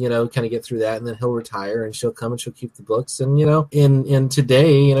kind of get through that, and then he'll retire, and she'll come and she'll keep the books. And in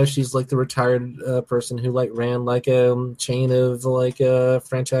today, she's like the retired person who like ran like a chain of like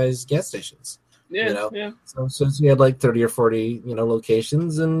franchise gas stations. Yeah. So she had like 30 or 40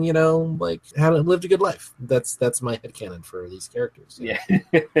 locations, and like lived a good life. That's my headcanon for these characters. Yeah.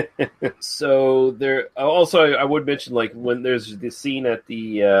 So there also, I would mention, like when there's the scene at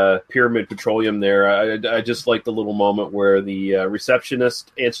the Pyramid Petroleum there, I just like the little moment where the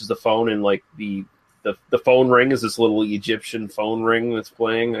receptionist answers the phone, and like the phone ring is this little Egyptian phone ring that's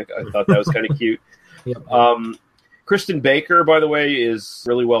playing. I thought that was kind of cute. Yep. Kristen Baker, by the way, is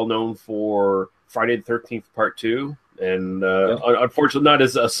really well known for Friday the 13th Part 2, and unfortunately not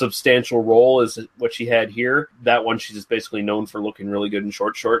as a substantial role as what she had here. That one, she's just basically known for looking really good in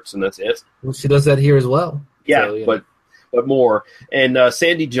short shorts, and that's it. Well, she does that here as well. Yeah, so, but more. And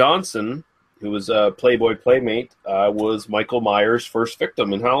Sandy Johnson who was a Playboy playmate, was Michael Myers' first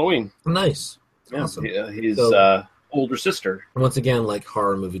victim in Halloween. Nice. Yeah, Awesome. His older sister. Once again, like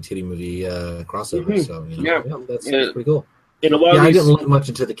horror movie, titty movie crossover. So that's pretty cool. In a lot of I didn't look much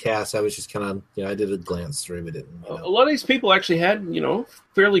into the cast. I was just kind of, I did a glance through, but didn't. A lot of these people actually had,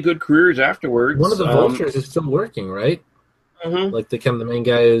 fairly good careers afterwards. One of the Vultures is still working, right? Mm-hmm. Like the main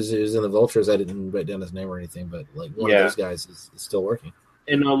guy who's in the Vultures. I didn't write down his name or anything, but like one of those guys is still working.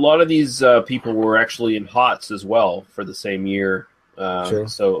 And a lot of these people were actually in HOTS as well for the same year. Sure.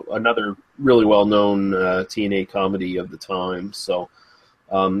 So another really well-known TNA comedy of the time. So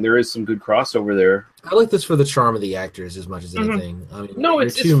there is some good crossover there. I like this for the charm of the actors as much as anything. I mean,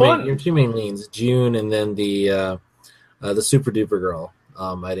 it's fun. Your two main leads, June, and then the super duper girl.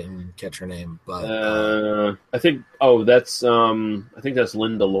 I didn't catch her name, but I think that's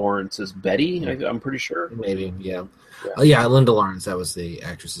Linda Lawrence as Betty. I'm pretty sure. Maybe, yeah. Linda Lawrence. That was the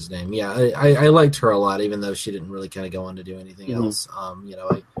actress's name. Yeah, I liked her a lot, even though she didn't really kind of go on to do anything else.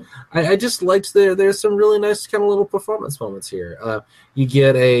 I just liked there's some really nice kind of little performance moments here. You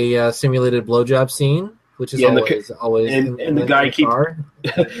get a simulated blowjob scene, which is always and the guy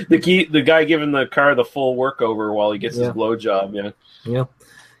the guy giving the car the full workover while he gets his blowjob. Yeah,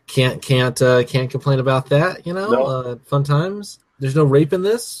 can't complain about that. No. Fun times. There's no rape in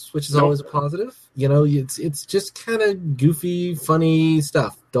this, which is always a positive. It's just kind of goofy, funny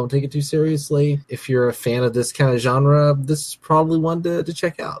stuff. Don't take it too seriously. If you're a fan of this kind of genre, this is probably one to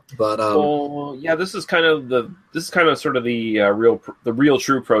check out. But this is kind of sort of the real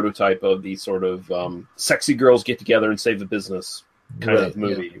true prototype of the sort of sexy girls get together and save the business kind of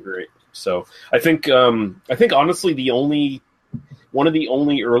movie. Yeah. Right. So I think honestly one of the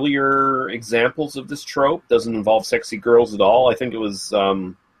only earlier examples of this trope doesn't involve sexy girls at all. I think it was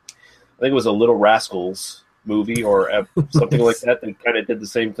a Little Rascals movie or something like that. They kind of did the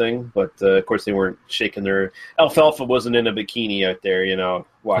same thing, but of course they weren't shaking their alfalfa wasn't in a bikini out there,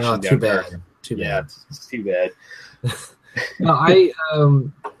 washing down. Too bad. It's too bad. No,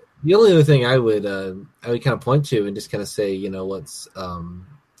 the only other thing I would kind of point to and just kind of say, what's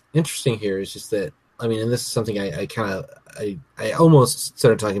interesting here is just that. I mean, and this is something I almost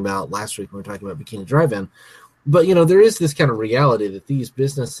started talking about last week when we were talking about Bikini Drive-In, but there is this kind of reality that these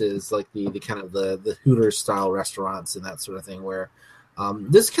businesses, like the kind of the Hooters style restaurants and that sort of thing, where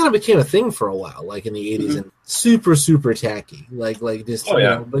this kind of became a thing for a while, like in the 80s, and super, super tacky, like just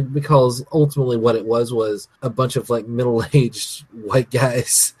because ultimately what it was a bunch of like middle-aged white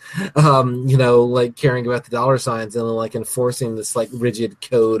guys, like caring about the dollar signs and like enforcing this like rigid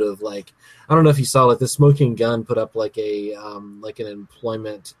code of like. I don't know if you saw, like the Smoking Gun put up like a like an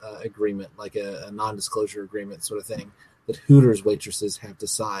employment agreement, like a non-disclosure agreement sort of thing that Hooters waitresses have to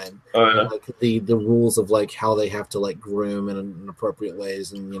sign. Like the rules of like how they have to like groom in appropriate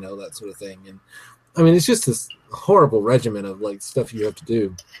ways and that sort of thing. And I mean, it's just this horrible regimen of like stuff you have to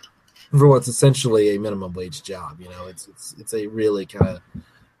do for what's essentially a minimum wage job. It's a really kind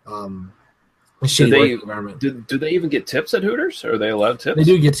of do they even get tips at Hooters? Are they allowed tips? They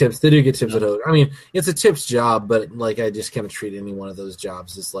do get tips. At Hooters. I mean, it's a tips job, but like I just kind of treat any one of those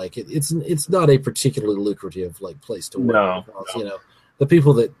jobs as like it's not a particularly lucrative like place to work. No. The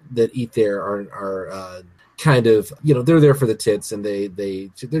people that eat there are kind of they're there for the tits and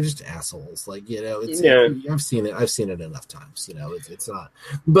they're just assholes. Like I've seen it enough times. It's not.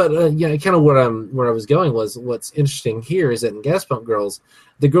 But kind of where I was going was what's interesting here is that in Gas Pump Girls,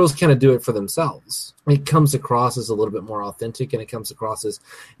 the girls kind of do it for themselves. It comes across as a little bit more authentic, and it comes across as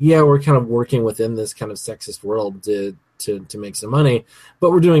we're kind of working within this kind of sexist world to make some money,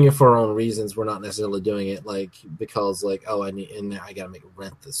 but we're doing it for our own reasons. We're not necessarily doing it like because like I gotta make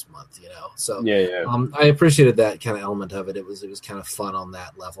rent this month, So I appreciated that kind of element of it. It was kind of fun on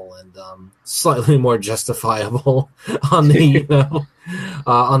that level and slightly more justifiable on the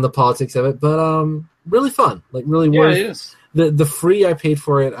on the politics of it, but really fun, like really worth it is. The free I paid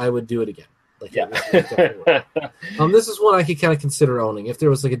for it. I would do it again. Like this is one I could kind of consider owning if there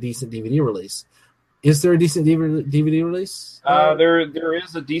was like a decent DVD release. Is there a decent DVD release? There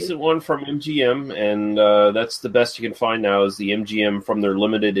is a decent one from MGM, and that's the best you can find now is the MGM from their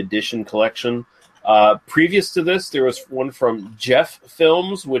limited edition collection. Previous to this, there was one from Jeff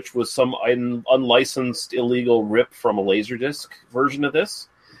Films, which was some unlicensed illegal rip from a Laserdisc version of this.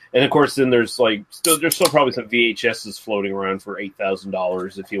 And of course, then there's still probably some VHSs floating around for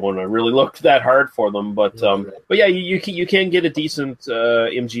 $8,000 if you want to really look that hard for them. But yeah, you can get a decent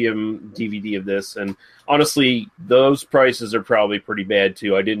MGM DVD of this. And honestly, those prices are probably pretty bad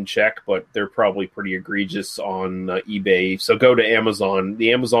too. I didn't check, but they're probably pretty egregious on eBay. So go to Amazon.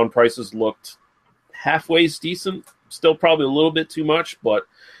 The Amazon prices looked halfway decent. Still probably a little bit too much, but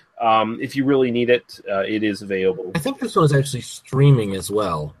If you really need it, it is available. I think this one is actually streaming as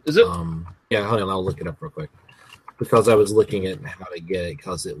well. Is it? Yeah, hold on, I'll look it up real quick. Because I was looking at how to get it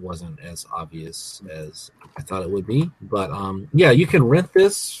because it wasn't as obvious as I thought it would be. But yeah, you can rent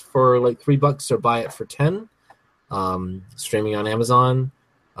this for like $3 or buy it for $10. Streaming on Amazon.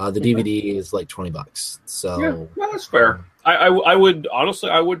 The DVD is like $20. So yeah, that's fair. I would honestly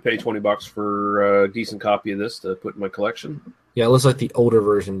pay $20 for a decent copy of this to put in my collection. Yeah, it looks like the older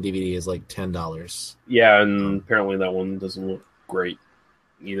version DVD is like $10. Yeah, and apparently that one doesn't look great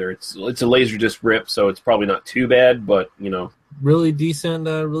either. It's a Laserdisc rip, so it's probably not too bad, but really decent,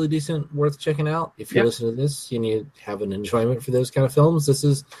 worth checking out. If you listen to this and you have an enjoyment for those kind of films, this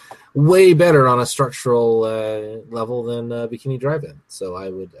is way better on a structural level than Bikini Drive-In. So I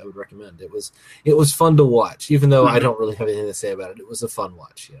would recommend. It was fun to watch, even though I don't really have anything to say about it. It was a fun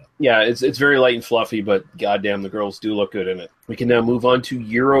watch. Yeah, it's very light and fluffy, but goddamn, the girls do look good in it. We can now move on to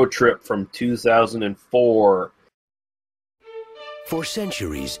Eurotrip from 2004. For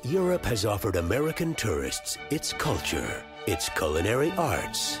centuries, Europe has offered American tourists its culture, its culinary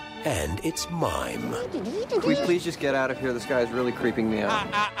arts, and its mime. Can we please just get out of here? This guy is really creeping me out.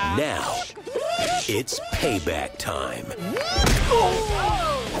 Now, it's payback time.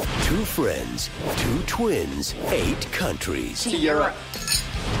 2 friends, 2 twins, 8 countries. Europe.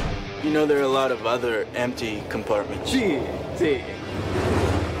 You know there are a lot of other empty compartments.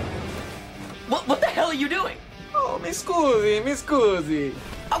 What the hell are you doing? Oh, mi scusi.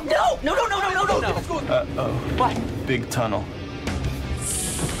 Oh, no! Uh-oh. What? Big tunnel.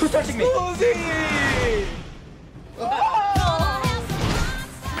 Who's touching me?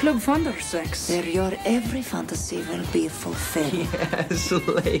 Club Thundersex, where your every fantasy will be fulfilled. Yes,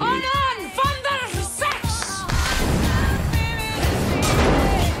 lady. On Thundersex!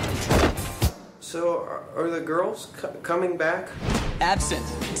 So, are the girls coming back? Absent.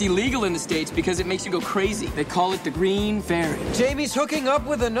 It's illegal in the States because it makes you go crazy. They call it the Green Fairy. Jamie's hooking up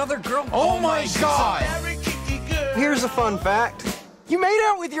with another girl? Oh my God! Here's a fun fact. You made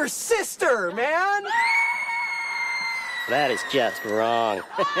out with your sister, man! That is just wrong.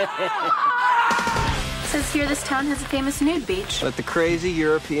 Says here this town has a famous nude beach. Let the crazy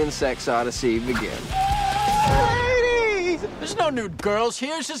European sex odyssey begin. Ladies! There's no nude girls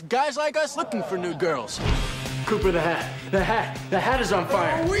here. It's just guys like us looking for nude girls. Cooper, the hat. The hat is on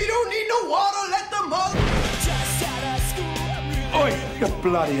fire. We don't need no water. Let them up. Oi, the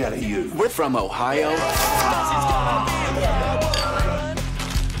bloody hell are you? We're from Ohio.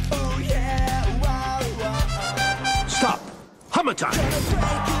 Stop! Hammer time!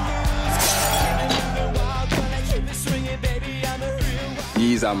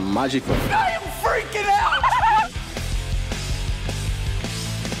 He's a magical. I am freaking out!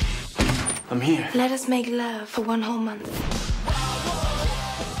 I'm here. Let us make love for 1 whole month.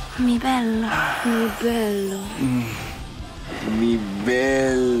 Mi bello, mi bello. Mi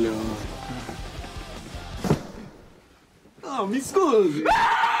bello. Oh, mi scusi.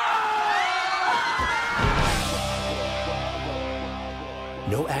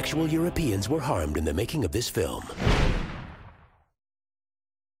 No actual Europeans were harmed in the making of this film.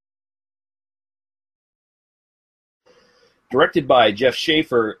 Directed by Jeff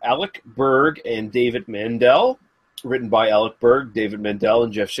Schaefer, Alec Berg, and David Mandel. Written by Alec Berg, David Mandel,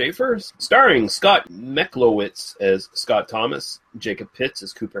 and Jeff Schaefer. Starring Scott Mechlowitz as Scott Thomas, Jacob Pitts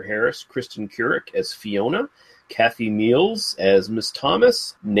as Cooper Harris, Kristen Kurek as Fiona, Kathy Meals as Miss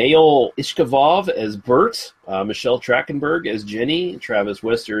Thomas, Nail Ishkavov as Bert, Michelle Trachtenberg as Jenny, Travis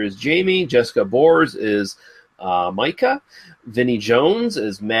Wester as Jamie, Jessica Bors as Micah, Vinnie Jones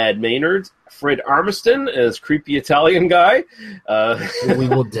as Mad Maynard, Fred Armiston as creepy Italian guy. We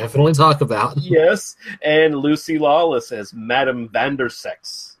will definitely talk about. Yes, and Lucy Lawless as Madame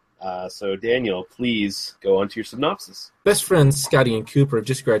Vandersex. So, Daniel, please go on to your synopsis. Best friends Scotty and Cooper have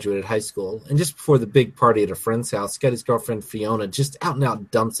just graduated high school, and just before the big party at a friend's house, Scotty's girlfriend Fiona just out and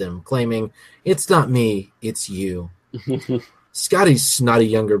out dumps him, claiming, "It's not me, it's you." Scotty's snotty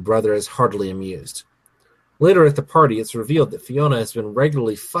younger brother is hardly amused. Later at the party, it's revealed that Fiona has been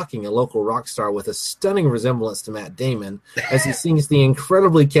regularly fucking a local rock star with a stunning resemblance to Matt Damon as he sings the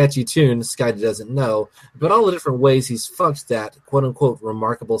incredibly catchy tune Scotty doesn't know, but all the different ways he's fucked that quote-unquote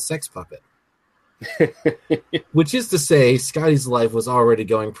remarkable sex puppet. Which is to say, Scotty's life was already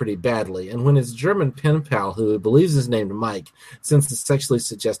going pretty badly, and when his German pen pal, who believes is named Mike, sends the sexually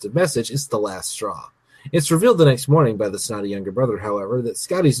suggestive message, it's the last straw. It's revealed the next morning by the snotty younger brother, however, that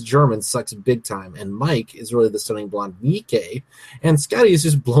Scotty's German sucks big time, and Mike is really the stunning blonde Mike, and Scotty has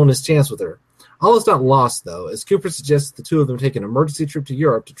just blown his chance with her. All is not lost, though, as Cooper suggests the two of them take an emergency trip to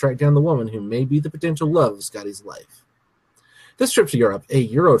Europe to track down the woman who may be the potential love of Scotty's life. This trip to Europe, a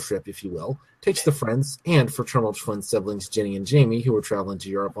Euro trip, if you will, takes the friends and fraternal twin siblings Ginny and Jamie, who were traveling to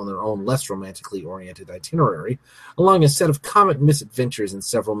Europe on their own less romantically oriented itinerary, along a set of comic misadventures in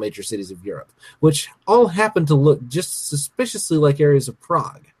several major cities of Europe, which all happen to look just suspiciously like areas of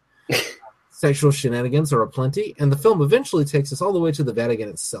Prague. Sexual shenanigans are aplenty, and the film eventually takes us all the way to the Vatican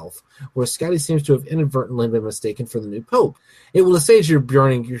itself, where Scotty seems to have inadvertently been mistaken for the new pope. It will assuage your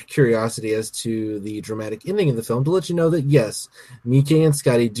burning curiosity as to the dramatic ending of the film to let you know that, yes, Mickey and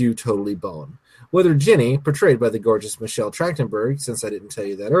Scotty do totally bone. Whether Ginny, portrayed by the gorgeous Michelle Trachtenberg, since I didn't tell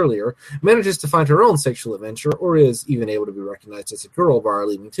you that earlier, manages to find her own sexual adventure, or is even able to be recognized as a girl by our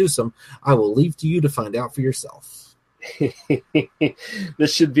leaving twosome, I will leave to you to find out for yourself.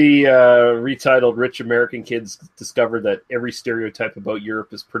 This should be retitled "Rich American Kids Discovered That Every Stereotype About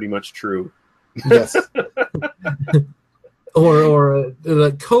Europe is Pretty Much True." Yes. or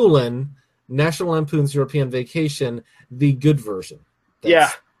colon National Lampoon's European Vacation, the good version.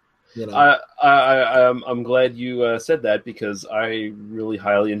 That's, yeah. I'm glad you said that, because I really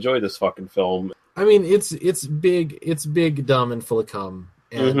highly enjoy this fucking film. I mean, it's big, dumb, and full of cum.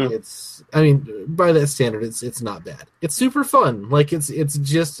 And it's, I mean, by that standard, it's not bad. It's super fun. Like it's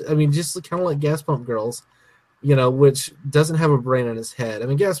just, I mean, just kind of like Gas Pump Girls, you know, which doesn't have a brain in its head. I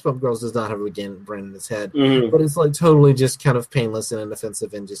mean, Gas Pump Girls does not have a brain in its head, but it's like totally just kind of painless and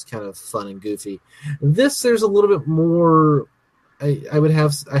inoffensive and just kind of fun and goofy. This, there's a little bit more. I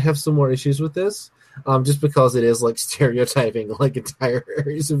have some more issues with this. Just because it is like stereotyping like entire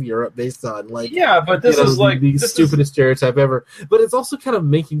areas of Europe based on like but this is like the stupidest stereotype ever. But it's also kind of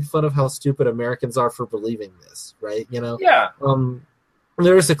making fun of how stupid Americans are for believing this, right? You know,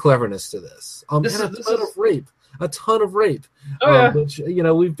 there is a cleverness to this. And a ton of rape. Which, you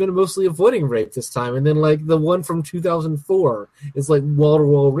know, we've been mostly avoiding rape this time, and then like the one from 2004 is like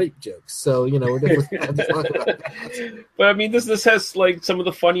wall-to-wall rape jokes. So, you know, we're definitely going to have to talk about that. But I mean, this has like some of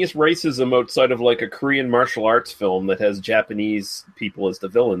the funniest racism outside of like a Korean martial arts film that has Japanese people as the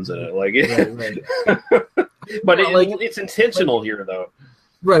villains in it. Like, but it's intentional here, though.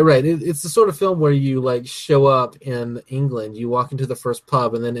 Right. It's the sort of film where you like show up in England, you walk into the first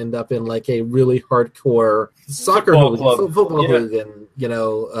pub, and then end up in like a really hardcore soccer football hooligan, you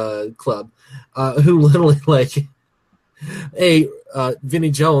know, club, who literally like Vinnie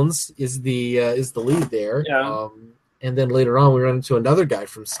Jones is the lead there. And then later on, we run into another guy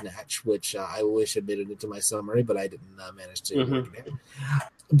from Snatch, which I wish had made it into my summary, but I didn't manage to. Work it.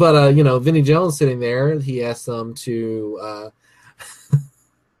 But you know, Vinnie Jones sitting there, he asks them to.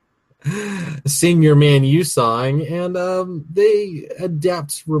 Sing Your Man You song, and they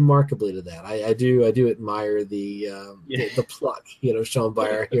adapt remarkably to that. I do admire the pluck, you know, shown by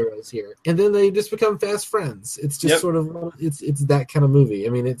our heroes here. And then they just become fast friends. It's just sort of it's that kind of movie.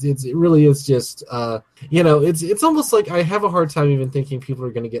 I mean, it really is just you know, it's almost like I have a hard time even thinking people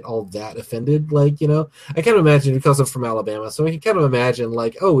are going to get all that offended. Like, you know, I kind of imagine, because I'm from Alabama, so I can kind of imagine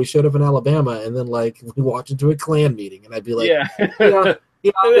like, oh, we showed up in Alabama, and then like we walked into a Klan meeting, and I'd be like, yeah,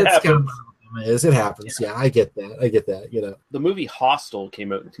 that's kind of what it happens. Yeah, I get that. You know, the movie Hostel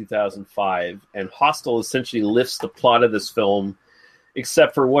came out in 2005, and Hostel essentially lifts the plot of this film,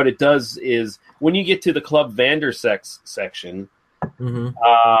 except for what it does is when you get to the Club Vandersex section,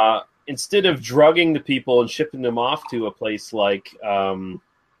 instead of drugging the people and shipping them off to a place like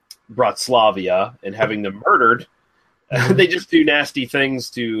Bratislava and having them murdered, they just do nasty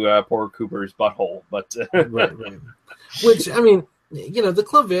things to poor Cooper's butthole. But right. Which, I mean, you know, the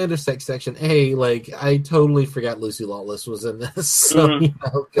Club Vandersex section, A, like, I totally forgot Lucy Lawless was in this. So, you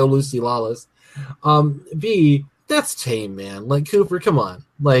know, go Lucy Lawless. B, that's tame, man. Like, Cooper, come on.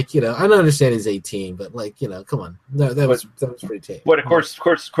 Like, you know, I don't understand he's 18, but, like, you know, come on. No, that was pretty tame. But, of course,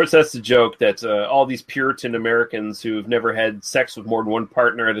 that's the joke that all these Puritan Americans who've never had sex with more than one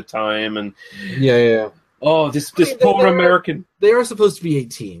partner at a time. And oh, this poor American. They are supposed to be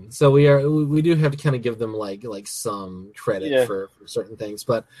 18, so we do have to kind of give them like some credit for certain things.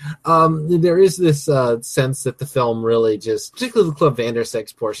 But there is this sense that the film really just, particularly the Club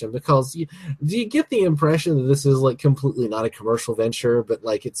Vandersex portion, because do you get the impression that this is like completely not a commercial venture, but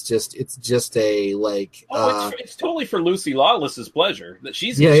like it's just a like. It's totally for Lucy Lawless's pleasure that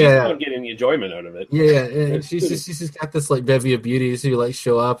she's not getting the enjoyment out of it. And she's just got this like bevy of beauties who like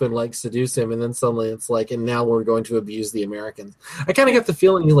show up and like seduce him, and then suddenly it's like, and now we're going to abuse the Americans. I kind of get the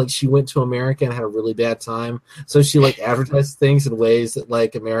feeling like she went to America and had a really bad time, so she like advertised things in ways that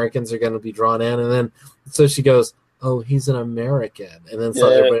like Americans are going to be drawn in, and then so she goes, "Oh, he's an American," and then so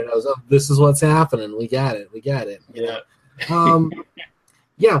everybody knows, "Oh, this is what's happening. We got it."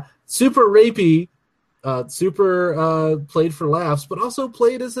 Yeah. Super rapey. super played for laughs, but also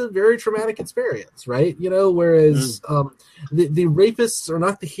played as a very traumatic experience, right? Whereas the rapists are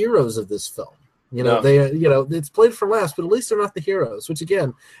not the heroes of this film. They it's played for laughs, but at least they're not the heroes. Which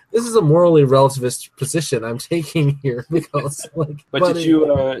again, this is a morally relativist position I'm taking here because, But did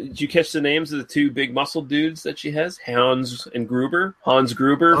you catch the names of the two big muscle dudes that she has? Hans Gruber from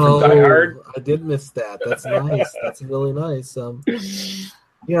Die Hard. I did miss that. That's nice. That's really nice.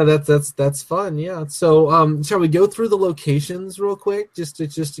 Yeah, that's fun. Yeah. So, shall we go through the locations real quick, just to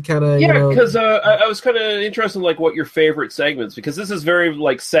kind of because I was kind of interested in what your favorite segments, because this is very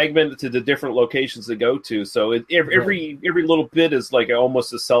segmented to the different locations to go to. So every little bit is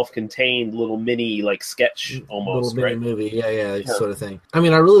almost a self-contained little mini sketch almost, little mini movie. Yeah, sort of thing. I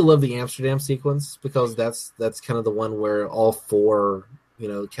mean, I really love the Amsterdam sequence because that's kind of the one where all four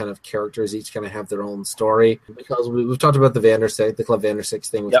kind of characters each kind of have their own story, because we've talked about the Club Van der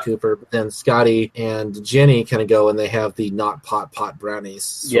Six thing with Cooper, but then Scotty and Jenny kind of go and they have the not pot brownies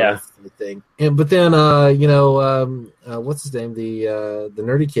sort of thing. But then what's his name, the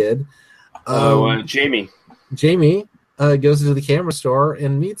nerdy kid, Jamie goes into the camera store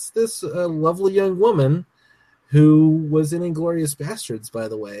and meets this lovely young woman who was in Inglourious Bastards, by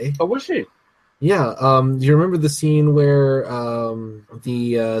the way. Oh, was she? Yeah, do you remember the scene where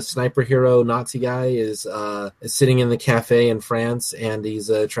the sniper hero Nazi guy is sitting in the cafe in France and he's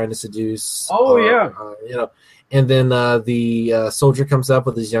trying to seduce? And then the soldier comes up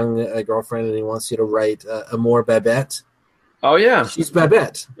with his young girlfriend and he wants you to write Amour Babette. Oh yeah, she's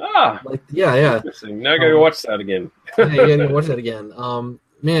Babette. Ah, yeah. Interesting. Now I gotta watch that again. Yeah, you gotta watch that again.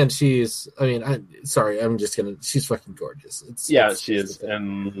 Man, she's fucking gorgeous. She is.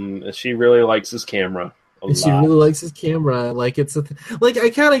 And she really likes his camera. She really likes his camera. I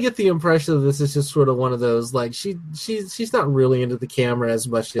kind of get the impression that this is just sort of one of those, she's not really into the camera as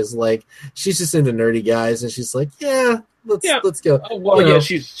much as, she's just into nerdy guys, and she's like, let's go. Oh, well,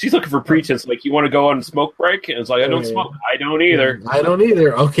 she's looking for pretense. You want to go on a smoke break? And it's I don't smoke. I don't either. I don't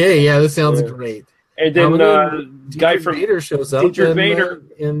either. Okay, yeah, this sounds great. And then guy from Vader shows up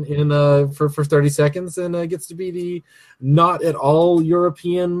for 30 seconds and gets to be the not at all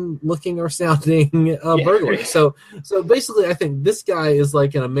European looking or sounding burglar. So basically, I think this guy is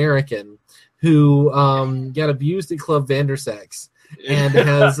like an American who got abused at Club Van der Sex and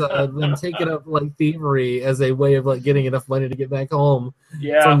has then taken up thievery as a way of getting enough money to get back home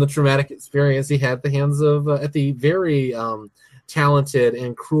from the traumatic experience he had at the hands of at the very talented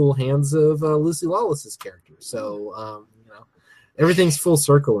and cruel hands of Lucy Lawless's character. So everything's full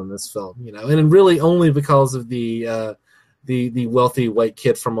circle in this film, and really only because of the wealthy white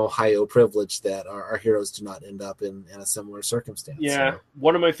kid from Ohio privilege that our heroes do not end up in a similar circumstance. Yeah,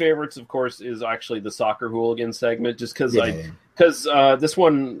 one of my favorites, of course, is actually the soccer hooligan segment, just because this is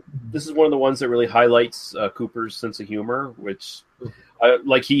one of the ones that really highlights Cooper's sense of humor, which.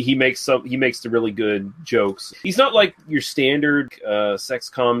 He makes the really good jokes. He's not like your standard sex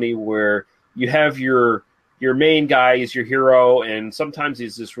comedy where you have your main guy is your hero, and sometimes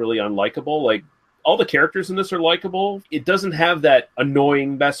he's just really unlikable. All the characters in this are likable. It doesn't have that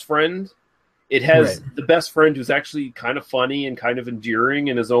annoying best friend. It has the best friend who's actually kind of funny and kind of endearing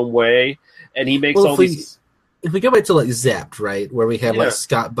in his own way, and he makes these. If we go back to Zapped, right, where we had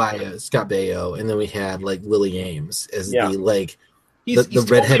Scott Baio, and then we had Willie Ames as the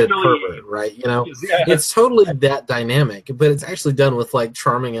redheaded pervert, right? It's totally that dynamic, but it's actually done with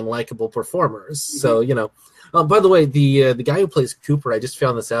charming and likable performers. Mm-hmm. So by the way, the guy who plays Cooper, I just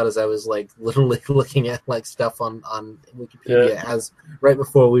found this out as I was literally looking at stuff on Wikipedia as right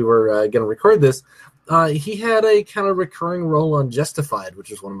before we were going to record this. He had a kind of recurring role on Justified,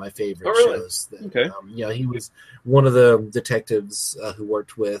 which is one of my favorite shows. He was one of the detectives who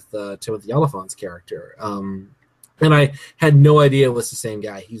worked with Timothy Oliphant's character. And I had no idea it was the same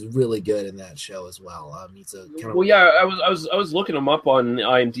guy. He's really good in that show as well. He's a kind of I was looking him up on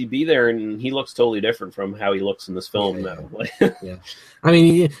IMDb there, and he looks totally different from how he looks in this film now. Yeah, I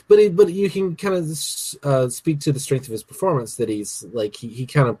mean, but you can kind of speak to the strength of his performance. That he's he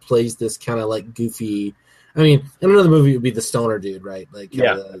kind of plays this kind of goofy. I mean, in another movie it would be the stoner dude, right? But he's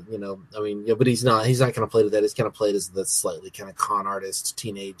not. He's not kind of played as that. He's kind of played as the slightly kind of con artist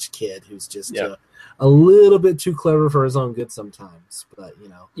teenage kid who's just a little bit too clever for his own good sometimes. But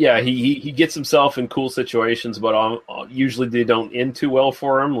yeah, he gets himself in cool situations, but usually they don't end too well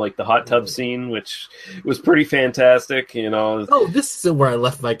for him. Like the hot tub scene, which was pretty fantastic. Oh, this isn't where I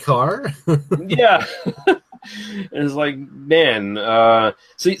left my car. Yeah. And it's man.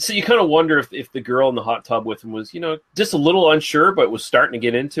 So you kind of wonder if the girl in the hot tub with him was, just a little unsure, but was starting to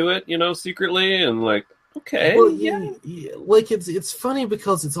get into it, secretly, and Okay. Well, yeah, like it's funny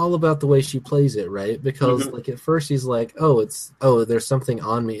because it's all about the way she plays it, right? Because like at first she's like, there's something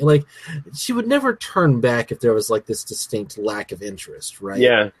on me. Like she would never turn back if there was like this distinct lack of interest, right?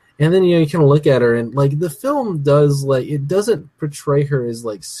 Yeah. And then you kind of look at her and like the film does like it doesn't portray her as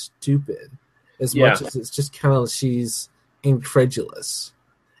like stupid as much as it's just kind of she's incredulous.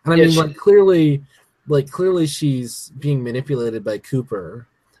 And I mean like clearly she's being manipulated by Cooper.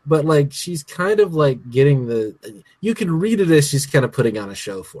 But, like, she's kind of, like, getting you can read it as she's kind of putting on a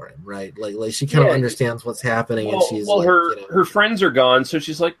show for him, right? Like she kind of understands what's happening, and she's her friends are gone, so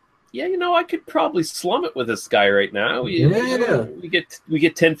she's like, yeah, I could probably slum it with this guy right now. We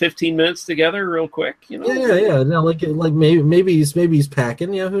get 10, 15 minutes together real quick, Yeah. No, like maybe he's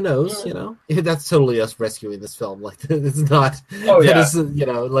packing, who knows, That's totally us rescuing this film. Like it's not. Oh yeah.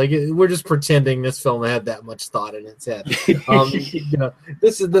 Like we're just pretending this film had that much thought in its head.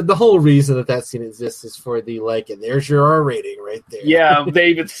 This is the whole reason that scene exists is for the and there's your R rating right there. Yeah, they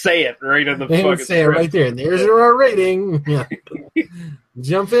even say it right on the. They even say it right there, and there's your R rating. Yeah.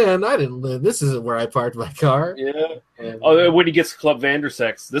 Jump in. I didn't live. This isn't where I parked my car. Yeah. And, when he gets Club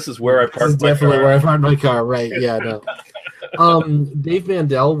Vandersex, this is where I parked my car. This is definitely where I parked my car. Right. Yeah. No. Dave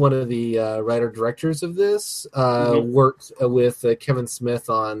Mandel, one of the writer-directors of this, worked with Kevin Smith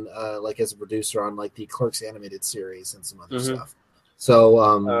on as a producer on the Clerks animated series and some other stuff. So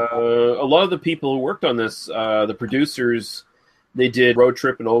a lot of the people who worked on this, the producers. They did Road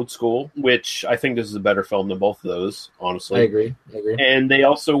Trip and Old School, which I think this is a better film than both of those, honestly. I agree. And they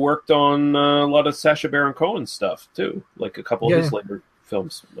also worked on a lot of Sacha Baron Cohen stuff, too, like a couple of his later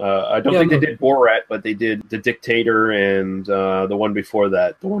films. I don't think they did Borat, but they did The Dictator and the one before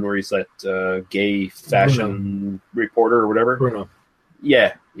that, the one where he's that gay fashion reporter or whatever. Bruno.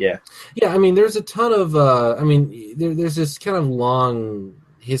 Yeah. Yeah, I mean, there's a ton of, there's this kind of long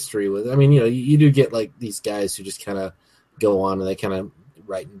history with, you do get, these guys who just kind of go on and they kind of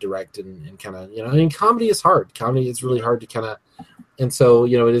write and direct and kind of comedy is hard. Comedy is really hard to kind of, and so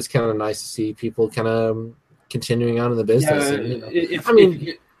it is kind of nice to see people kind of continuing on in the business.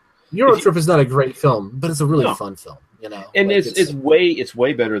 Euro Trip is not a great film, but it's a really fun film. And it's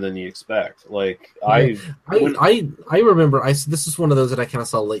way better than you expect. I remember this is one of those that I kind of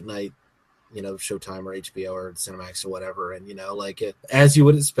saw late night. Showtime or HBO or Cinemax or whatever. And, as you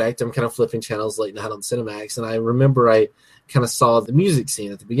would expect, I'm kind of flipping channels late night on Cinemax. And I remember I kind of saw the music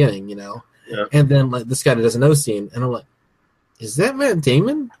scene at the beginning, and then this guy that doesn't know scene. And I'm like, is that Matt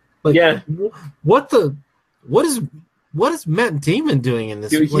Damon? What is Matt Damon doing in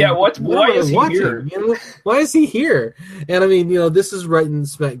this? Why is he here? Why is he here? And this is right in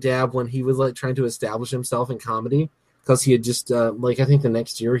smack dab when he was trying to establish himself in comedy. Because he had just, I think the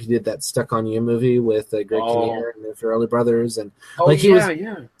next year he did that Stuck on You movie with Greg Kinnear and the Farrelly brothers. And he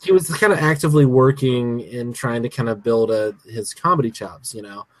was kind of actively working and trying to kind of build his comedy chops, He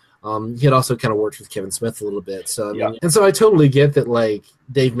had also kind of worked with Kevin Smith a little bit. So, and so I totally get that,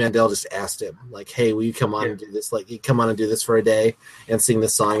 Dave Mandel just asked him, hey, will you come on and do this? Come on and do this for a day and sing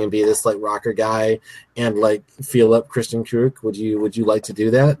this song and be this, rocker guy and, feel up Kristen Kruk. Would you like to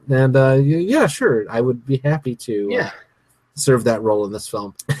do that? And, yeah, sure. I would be happy to serve that role in this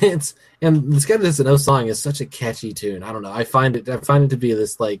film. And this guy that doesn't know song is such a catchy tune. I don't know. I find it to be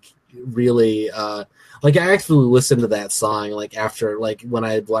this, really, I actually listened to that song after when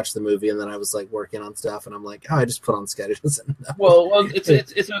I had watched the movie and then I was working on stuff and I'm I just put on Scotty Doesn't Know. Well,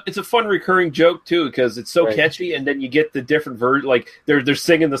 it's a fun recurring joke too because it's so catchy and then you get the different version they're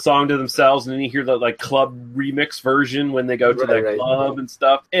singing the song to themselves and then you hear the club remix version when they go to that club and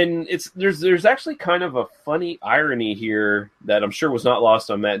stuff and there's actually kind of a funny irony here that I'm sure was not lost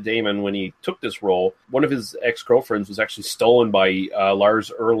on Matt Damon when he took this role. One of his ex-girlfriends was actually stolen by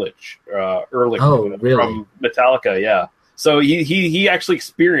Lars Ulrich. From Metallica, yeah. So he actually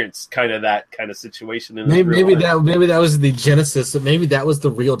experienced kind of that kind of situation in his maybe that was the genesis. Maybe that was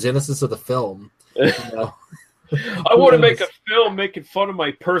the real genesis of the film. I want to make a film making fun of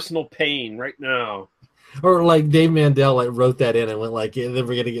my personal pain right now. Or Dave Mandel wrote that in and went then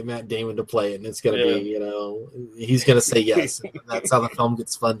we're gonna get Matt Damon to play it and it's gonna be he's gonna say yes. And that's how the film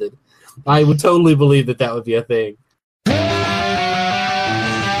gets funded. I would totally believe that would be a thing.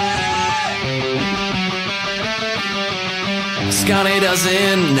 Scotty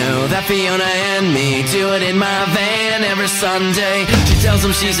doesn't know that Fiona and me do it in my van every Sunday. She tells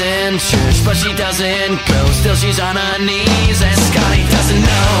him she's in church, but she doesn't go. Still she's on her knees, and Scotty doesn't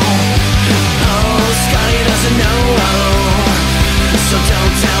know. Oh, Scotty doesn't know. So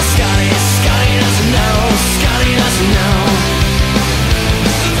don't tell Scotty. Scotty doesn't know. Scotty doesn't know.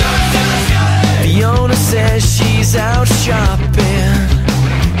 Fiona says she's out shopping,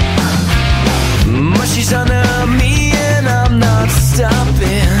 but she's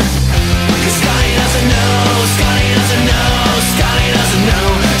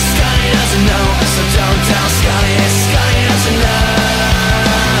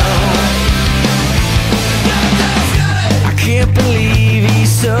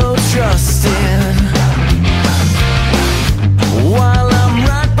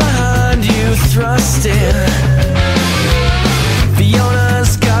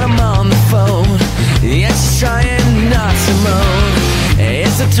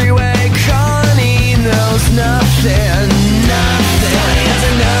a three-way colony knows nothing, nothing. Scotty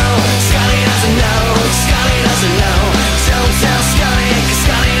doesn't know, Scotty doesn't know, Scotty doesn't know. Don't tell Scotty, 'cause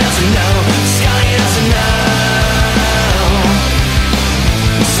Scotty doesn't know, Scotty doesn't know.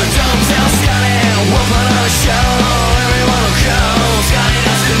 So don't tell Scotty, we'll put on a show, everyone will go. Scotty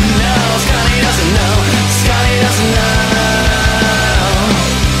doesn't know, Scotty doesn't know, Scotty doesn't know.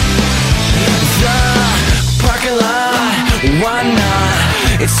 The parking lot, why not?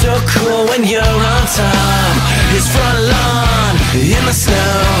 It's so cool when you're on top. His front lawn, in the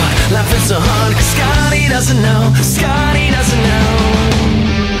snow, laughing so hard, 'cause Scotty doesn't know, Scotty doesn't know.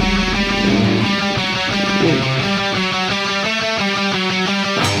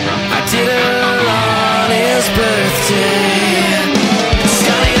 I did it on his birthday.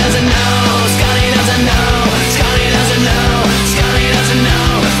 Scotty doesn't know, Scotty doesn't know, Scotty doesn't know, Scotty doesn't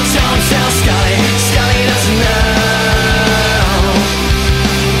know. Don't tell Scotty, Scotty doesn't know.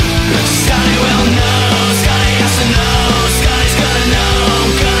 Scotty will know, Scotty has to know, Scotty's gonna know.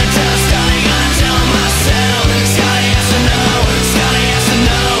 I'm gonna tell Scotty, gonna tell myself. Scotty has to know, Scotty has to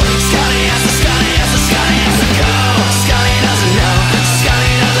know, Scotty has to, Scotty has to, Scotty has to go. Scotty doesn't know,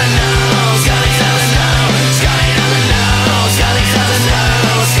 Scotty doesn't know, Scotty doesn't know, Scotty doesn't know, Scotty doesn't know,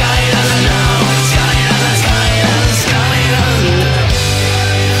 Scotty doesn't know, Scotty doesn't, Scotty doesn't, Scotty doesn't know.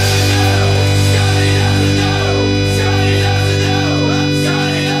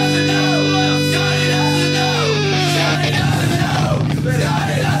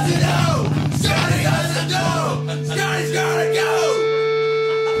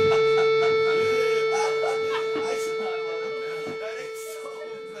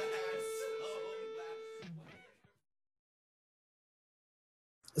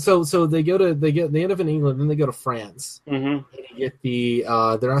 So they end up in England, then they go to France. Mm-hmm. And you get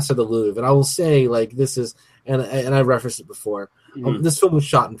they're outside the Louvre, and I will say, like, this is, and I referenced it before. Mm-hmm. This film was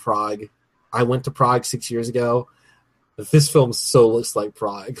shot in Prague. I went to Prague 6 years ago. This film so looks like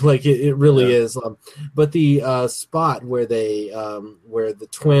Prague, like it really is. But the spot where where the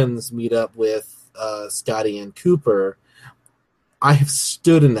twins meet up with Scotty and Cooper, I have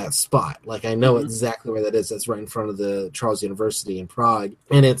stood in that spot. Like, I know exactly where that is. That's right in front of the Charles University in Prague.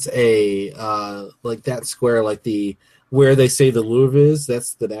 And it's a, like that square, like where they say the Louvre is,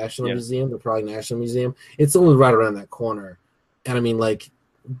 that's the National Museum, the Prague National Museum. It's only right around that corner. And I mean, like,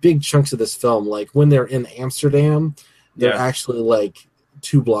 big chunks of this film, like when they're in Amsterdam, they're actually like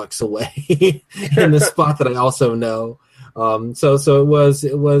 2 blocks away in the spot that I also know. So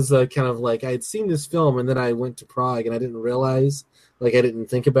it was kind of like I had seen this film, and then I went to Prague, and I didn't realize, like, I didn't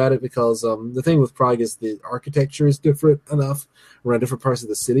think about it, because the thing with Prague is the architecture is different enough around different parts of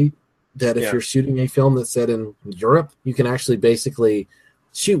the city that if you're shooting a film that's set in Europe, you can actually basically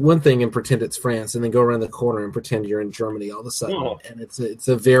shoot one thing and pretend it's France, and then go around the corner and pretend you're in Germany all of a sudden. And it's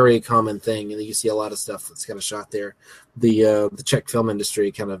a very common thing, and you see a lot of stuff that's kind of shot there. The Czech film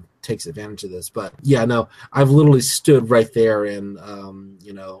industry kind of takes advantage of this. But yeah, no, I've literally stood right there in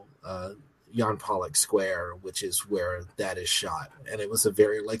Jan Pollock Square, which is where that is shot, and it was a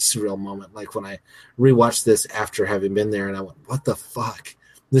very, like, surreal moment. Like, when I rewatched this after having been there, and I went, "What the fuck?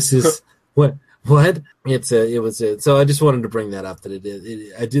 This is what?" So I just wanted to bring that up,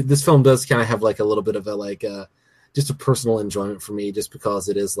 that this film does kind of have like a little bit of a just a personal enjoyment for me, just because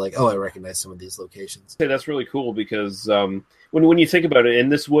it is like, oh, I recognize some of these locations. Hey, that's really cool, because when you think about it,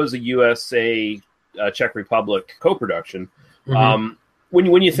 and this was a USA Czech Republic co-production,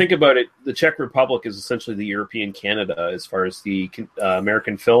 when you think about it, the Czech Republic is essentially the European Canada as far as the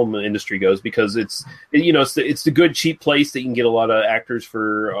American film industry goes, because it's the good cheap place that you can get a lot of actors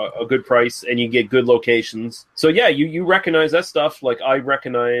for a good price, and you get good locations. So yeah, you recognize that stuff. Like, I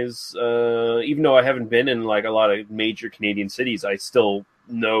recognize, even though I haven't been in like a lot of major Canadian cities, I still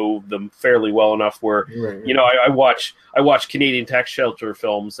know them fairly well enough where I watch Canadian tax shelter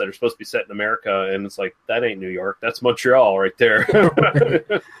films that are supposed to be set in America, and it's like, that ain't New York, that's Montreal right there.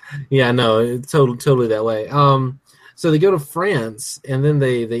 Yeah, no, it's totally that way. So they go to France, and then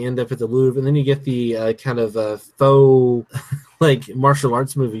they end up at the Louvre, and then you get the kind of faux like martial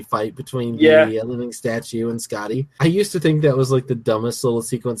arts movie fight between the living statue and Scotty. I used to think that was like the dumbest little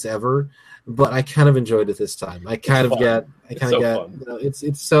sequence ever, but I kind of enjoyed it this time.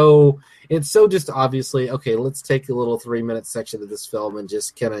 It's so just obviously, okay, let's take a little 3-minute section of this film and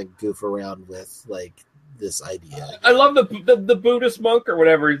just kind of goof around with like this idea. I love the Buddhist monk or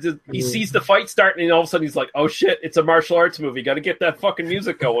whatever. He sees the fight starting, and all of a sudden he's like, oh shit, it's a martial arts movie. Got to get that fucking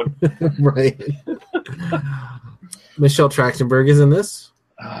music going. Right. Michelle Trachtenberg is in this.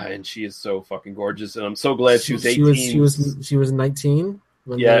 And she is so fucking gorgeous, and I'm so glad she was 18. She was 19.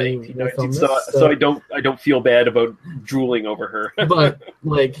 So I don't feel bad about drooling over her. But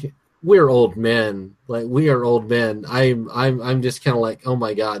like, we're old men. Like, we are old men. I'm just kind of like, oh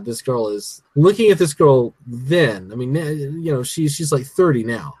my god, this girl is looking at this girl then. I mean, you know, she's like 30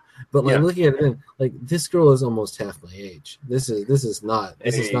 now. But like looking at it then, like, this girl is almost half my age. This is not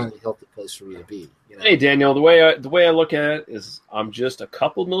a healthy place for me to be. You know? Hey Daniel, the way I look at it is, I'm just a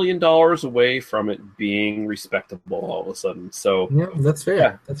couple $1 million away from it being respectable all of a sudden. So yeah, that's fair.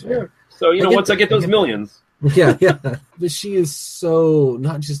 Yeah, that's fair. So once I get those millions. Yeah. But she is so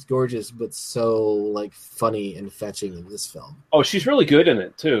not just gorgeous, but so like funny and fetching in this film. Oh, she's really good in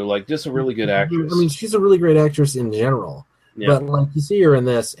it too. Like, just a really good actress. I mean, she's a really great actress in general. Yeah. But like, you see her in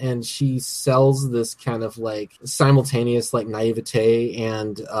this, and she sells this kind of like simultaneous like naivete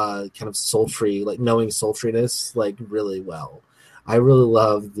and kind of sultry, like knowing sultriness, like really well. I really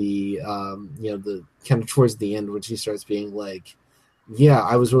love the the kind of towards the end when she starts being like, yeah,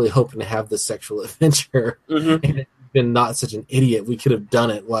 I was really hoping to have this sexual adventure, and it's been not such an idiot. We could have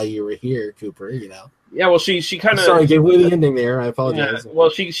done it while you were here, Cooper. You know. Yeah, well, she kind of... Sorry, I gave away the ending there. I apologize. Yeah, well,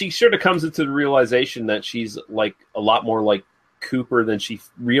 she sort of comes into the realization that she's like a lot more like Cooper than she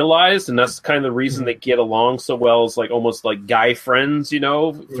realized, and that's kind of the reason they get along so well, is like almost like guy friends, you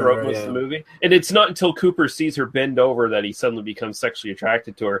know, throughout most of the movie. And it's not until Cooper sees her bend over that he suddenly becomes sexually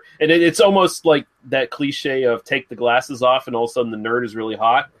attracted to her. And it's almost like that cliche of take the glasses off and all of a sudden the nerd is really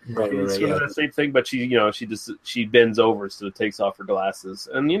hot. It's sort of the same thing, but she bends over, so it takes off her glasses,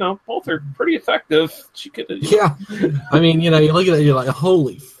 and both are pretty effective. She could I mean, you look at it, you're like,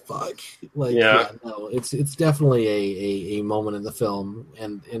 holy fuck. Like, no, it's definitely a moment in the film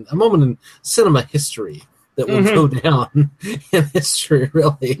and a moment in cinema history that will go down in history,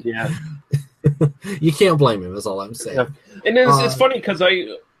 really. Yeah. You can't blame him, is all I'm saying. Yeah. And it's funny because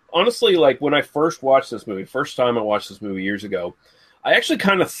I honestly, like, when I first watched this movie, first time I watched this movie years ago, I actually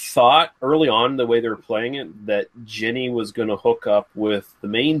kind of thought early on, the way they were playing it, that Jenny was going to hook up with the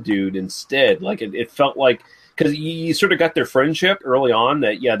main dude instead. Like, it felt like, because you sort of got their friendship early on,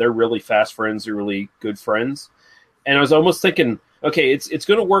 that, yeah, they're really fast friends, they're really good friends. And I was almost thinking, okay, it's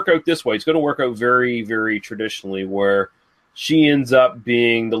going to work out this way. It's going to work out very, very traditionally, where she ends up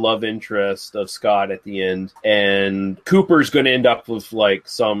being the love interest of Scott at the end, and Cooper's going to end up with like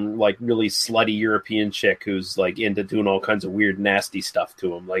some like really slutty European chick who's like into doing all kinds of weird, nasty stuff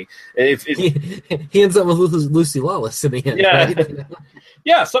to him. Like, if he ends up with Lucy Lawless in the end, yeah, right?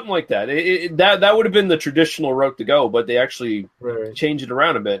 Yeah, something like that. That would have been the traditional route to go, but they actually changed it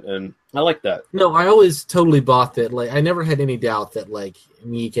around a bit, and I like that. No, I always totally bought that. Like, I never had any doubt that like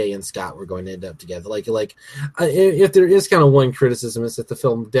Miike and Scott were going to end up together. Like, if there is kind of one criticism, is that the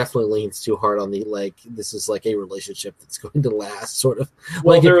film definitely leans too hard on the like, this is like a relationship that's going to last, sort of.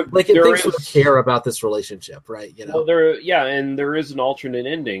 Well, it thinks we care about this relationship, right? Well, and there is an alternate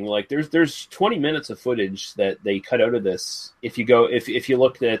ending. Like, there's 20 minutes of footage that they cut out of this. If you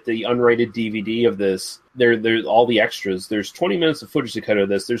looked at the unrated DVD of this, there's all the extras. There's 20 minutes of footage to cut out of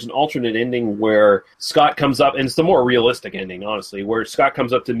this. There's an alternate ending where Scott comes up, and it's the more realistic ending, honestly, where Scott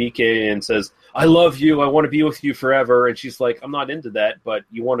comes up to Miike and says, "I love you. I want to be with you forever." And she's like, "I'm not into that, but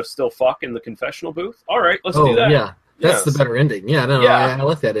you want to still fuck in the confessional booth? All right, let's do that." Yeah. That's the better ending. Yeah, no, I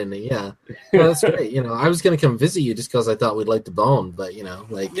like that ending. Yeah, that's great. I was going to come visit you just because I thought we'd like to bone, but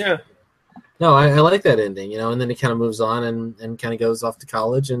yeah. No, I like that ending. And then it kind of moves on and kind of goes off to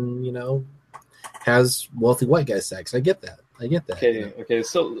college and has wealthy white guy sex. I get that. Okay.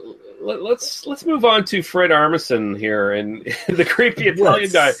 So let's move on to Fred Armisen here and the creepy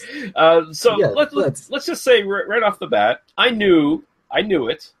Italian guy. Let's just say right off the bat, I knew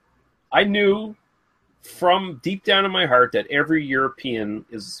it. I knew from deep down in my heart that every European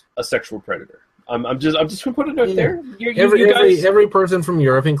is a sexual predator. I'm just going to put it out there. Every person from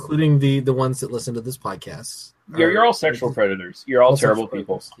Europe, including the ones that listen to this podcast, you're all sexual predators. You're all terrible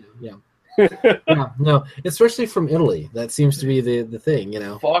people. Yeah. No, especially from Italy. That seems to be the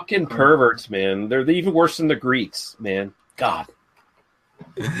thing, Fucking perverts, man. They're even worse than the Greeks, man. God.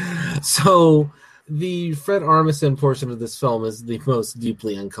 So the Fred Armisen portion of this film is the most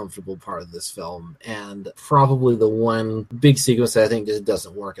deeply uncomfortable part of this film, and probably the one big sequence that I think just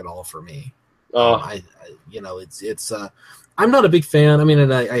doesn't work at all for me. It's I'm not a big fan. I mean,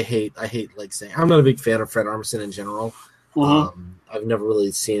 and I hate like saying I'm not a big fan of Fred Armisen in general. Mm-hmm. I've never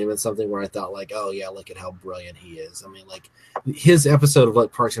really seen him in something where I thought like, oh yeah, look at how brilliant he is. I mean, like his episode of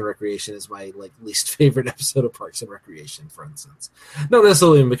like Parks and Recreation is my like least favorite episode of Parks and Recreation, for instance. Not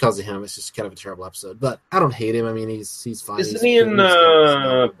necessarily even because of him. It's just kind of a terrible episode. But I don't hate him. I mean, he's fine. Isn't he in?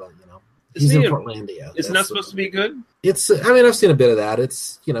 He's in Portlandia. Isn't that supposed to be good? It's. I mean, I've seen a bit of that.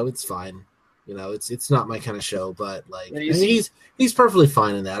 It's it's fine. You know, it's not my kind of show, but like Yeah, he's perfectly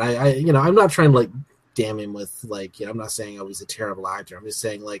fine in that. I you know, I'm not trying to like damn him with like, you know, I'm not saying oh he's a terrible actor. I'm just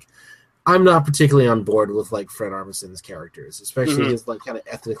saying like I'm not particularly on board with like Fred Armisen's characters, especially his like kind of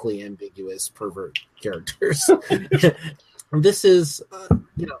ethnically ambiguous pervert characters. This is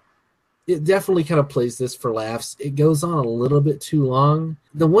you know, it definitely kind of plays this for laughs. It goes on a little bit too long.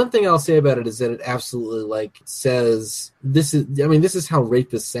 The one thing I'll say about it is that it absolutely like says this is how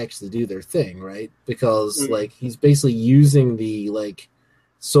rapists actually do their thing, right? Because like he's basically using the like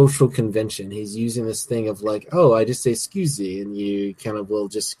social convention. He's using this thing of like, oh, I just say "excusey," and you kind of will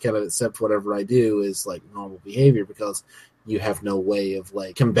just kind of accept whatever I do is like normal behavior because you have no way of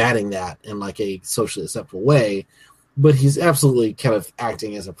like combating that in like a socially acceptable way. But he's absolutely kind of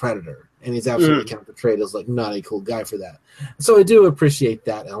acting as a predator, and he's absolutely kind of portrayed as like not a cool guy for that. So I do appreciate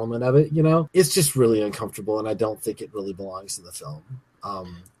that element of it. You know, it's just really uncomfortable, and I don't think it really belongs in the film.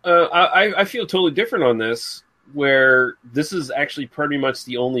 I feel totally different on this, where this is actually pretty much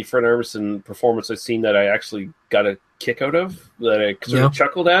the only Fred Armisen performance I've seen that I actually got a kick out of, that I sort of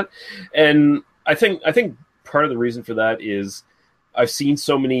chuckled at. And I think part of the reason for that is I've seen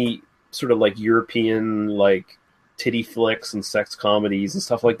so many sort of like European like titty flicks and sex comedies and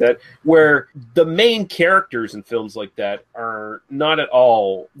stuff like that, where the main characters in films like that are not at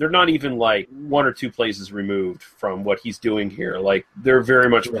all, they're not even like one or two places removed from what he's doing here. Like they're very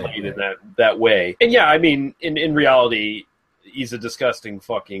much played in that way. And yeah, I mean, in reality, he's a disgusting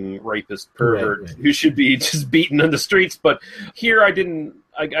fucking rapist pervert who should be just beaten on the streets. But here I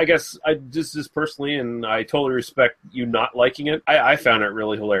guess I just personally, and I totally respect you not liking it. I found it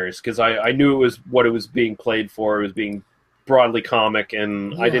really hilarious because I knew it was what it was being played for. It was being broadly comic,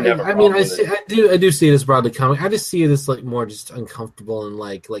 and I didn't have a problem with it. I do see it as broadly comic. I just see it as like more just uncomfortable and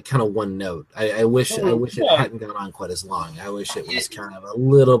like kind of one note. I wish it hadn't gone on quite as long. I wish it was kind of a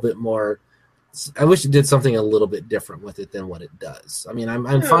little bit more. I wish it did something a little bit different with it than what it does. I mean,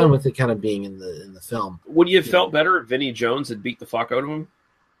 I'm fine with it kind of being in the film. Would you have felt better if Vinnie Jones had beat the fuck out of him?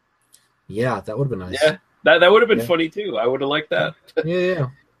 Yeah, that would have been nice. Yeah, that would have been funny too. I would have liked that. Yeah.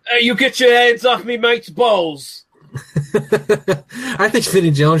 Hey, you get your hands off me mate's balls. I think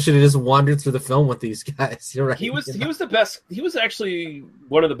Vinnie Jones should have just wandered through the film with these guys. You're right. He was the best. He was actually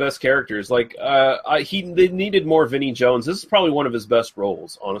one of the best characters. Like they needed more Vinnie Jones. This is probably one of his best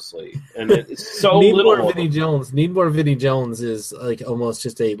roles, honestly. And it's so little. More Vinnie Jones. Need more Vinnie Jones is like almost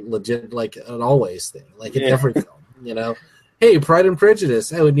just a legit like an always thing. Like in every film, you know. Hey, Pride and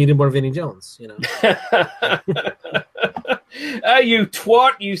Prejudice. I would need more Vinnie Jones, you know. You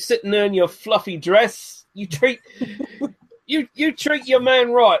twat! You sitting there in your fluffy dress. You treat your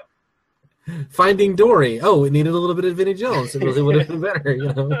man right. Finding Dory. Oh, it needed a little bit of Vinnie Jones. It really would have been better,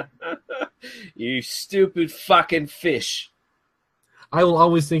 you know. You stupid fucking fish. I will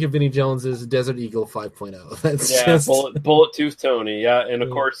always think of Vinnie Jones as Desert Eagle 5.0. That's just... Bullet Tooth Tony. Yeah, and of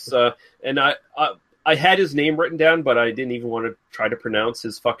course, and I had his name written down, but I didn't even want to try to pronounce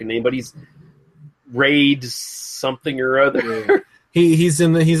his fucking name. But he's Raid something or other. He's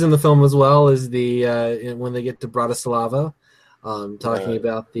in the film as well as the when they get to Bratislava, talking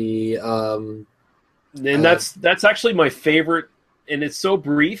about the and that's actually my favorite, and it's so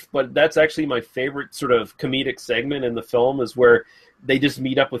brief, but that's actually my favorite sort of comedic segment in the film is where they just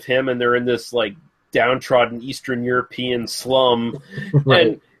meet up with him and they're in this like downtrodden Eastern European slum,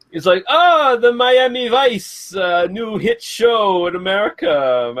 and it's like, the Miami Vice new hit show in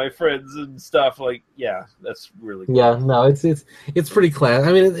America, my friends and stuff. Like, yeah, that's really cool. Yeah, no, it's pretty class.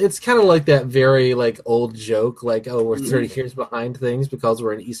 I mean, it's kind of like that very like old joke, like, oh, we're 30 years behind things because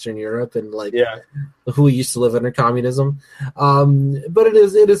we're in Eastern Europe and like who used to live under communism. But it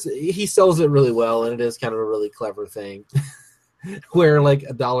is he sells it really well, and it is kind of a really clever thing. Where like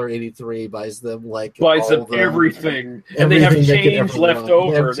 $1.83 buys them everything, and they have change left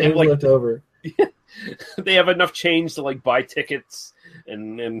over. They have left over. They have enough change to like buy tickets,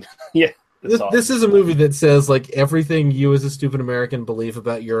 and yeah. This is a movie that says like everything you as a stupid American believe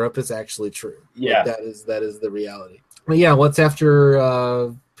about Europe is actually true. Yeah, like, that is the reality. But yeah, what's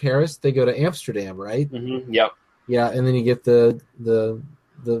after Paris? They go to Amsterdam, right? Mm-hmm. Yep. Yeah, and then you get the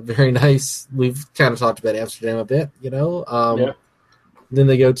very nice. We've kind of talked about Amsterdam a bit, you know. Then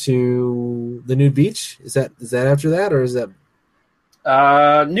they go to the Nude Beach. Is that after that, or is that?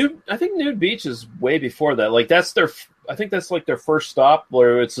 Nude. I think Nude Beach is way before that. Like that's their. I think that's like their first stop,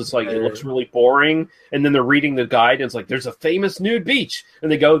 where it's just like it looks really boring, and then they're reading the guide, and it's like there's a famous nude beach,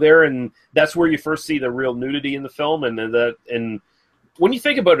 and they go there, and that's where you first see the real nudity in the film, and when you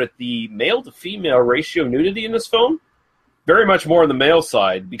think about it, the male to female ratio nudity in this film Very much more on the male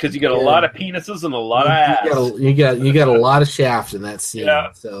side because you got a lot of penises and a lot of ass. You got a lot of shaft in that scene.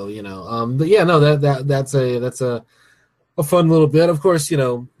 Yeah. So but yeah, no, that's a fun little bit. Of course,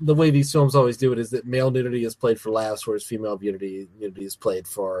 the way these films always do it is that male nudity is played for laughs, whereas female nudity is played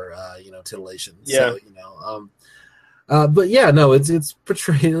for titillation. Yeah. So, but yeah, no, it's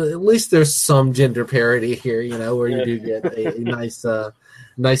portrayed. At least there's some gender parity here, where you do get a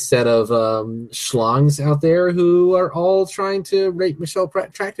nice set of schlongs out there who are all trying to rape Michelle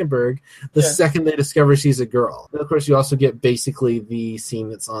Trachtenberg the second they discover she's a girl. And of course, you also get basically the scene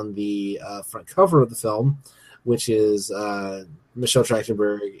that's on the front cover of the film, which is Michelle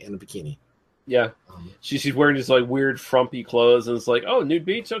Trachtenberg in a bikini. Yeah. She's wearing these like weird frumpy clothes, and it's like, oh, nude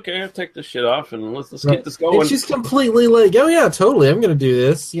beach? Okay, I'll take this shit off and let's get this going. And she's completely like, oh yeah, totally, I'm going to do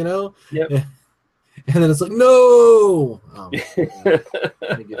this, Yep. And then it's like, no!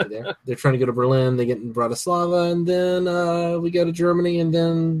 They're trying to go to Berlin, they get in Bratislava, and then we go to Germany, and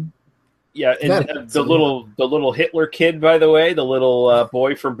then... Yeah, and the little Hitler kid, by the way, the little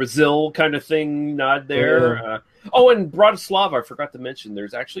boy from Brazil kind of thing, nod there. Yeah. And Bratislava, I forgot to mention,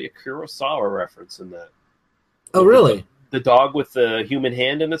 there's actually a Kurosawa reference in that. Oh, really? The dog with the human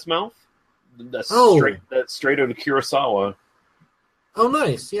hand in its mouth? That's straight out of Kurosawa. Oh,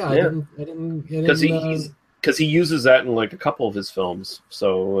 nice. Yeah. I didn't because he uses that in like a couple of his films.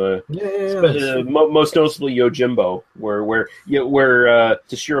 So yeah. Most noticeably Yojimbo, where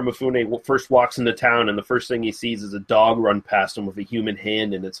Toshiro Mifune first walks into town and the first thing he sees is a dog run past him with a human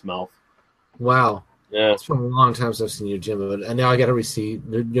hand in its mouth. Wow. Yeah. It's been a long time since I've seen Yojimbo, and now I got to see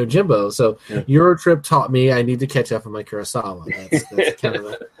Yojimbo. So Eurotrip taught me I need to catch up on my Kurosawa. That's kind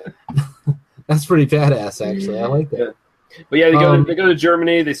of that's pretty badass, actually. I like that. Yeah. But yeah, they go to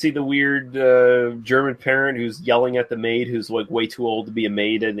Germany. They see the weird German parent who's yelling at the maid, who's like way too old to be a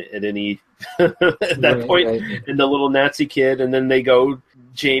maid at any at that point, and the little Nazi kid. And then they go.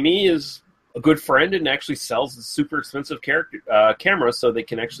 Jamie is a good friend and actually sells a super expensive camera so they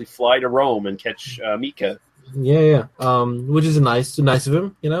can actually fly to Rome and catch Mika. Yeah. Which is nice of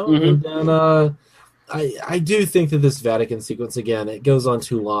him, Mm-hmm. And then I do think that this Vatican sequence, again, it goes on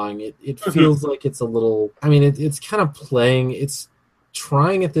too long. It feels like it's a little... I mean, it's kind of playing... It's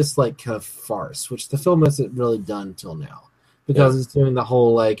trying at this, like, kind of farce, which the film hasn't really done till now. Because it's doing the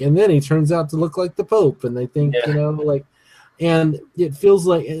whole, like... And then he turns out to look like the Pope, and they think, And it feels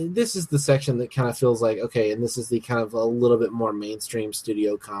like... This is the section that kind of feels like, okay, and this is the kind of a little bit more mainstream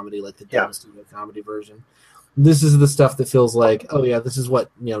studio comedy, like the dumb studio comedy version. This is the stuff that feels like, oh yeah, this is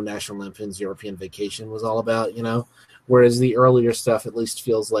what National Lampoon's European Vacation was all about, Whereas the earlier stuff at least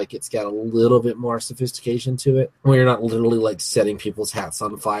feels like it's got a little bit more sophistication to it, where you're not literally like setting people's hats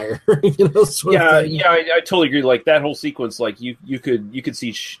on fire, sort of thing. I totally agree. Like that whole sequence, like you could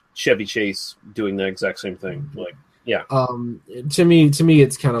see Chevy Chase doing the exact same thing. Like, yeah. To me,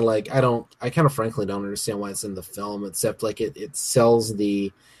 it's kind of like I kind of frankly don't understand why it's in the film, except like it sells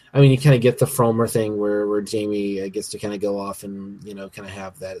the. I mean, you kind of get the Fromer thing where Jamie gets to kind of go off and, kind of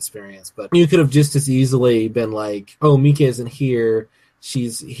have that experience. But you could have just as easily been like, oh, Mika isn't here.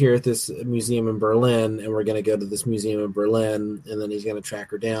 She's here at this museum in Berlin, and we're going to go to this museum in Berlin, and then he's going to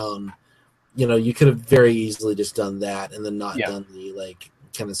track her down. You could have very easily just done that and then not done the, like,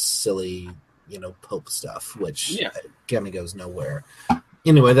 kind of silly, Pope stuff, which kind of goes nowhere.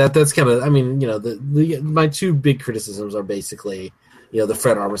 Anyway, that's kind of, I mean, my two big criticisms are basically... the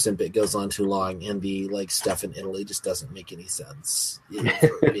Fred Armisen bit goes on too long, and the like stuff in Italy just doesn't make any sense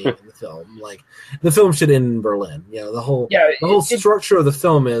for being in the film. Like the film should end in Berlin. The whole structure of the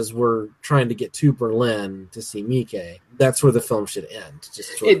film is we're trying to get to Berlin to see Mike. That's where the film should end.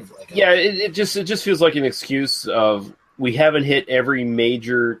 It just feels like an excuse of we haven't hit every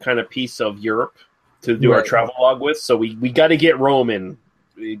major kind of piece of Europe to do our travel log with, so we got to get Rome in.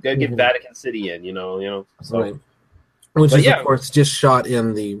 We got to get Vatican City in. So. Right. Which is, of course, just shot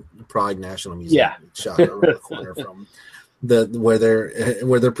in the Prague National Museum. Yeah. Shot around the corner from where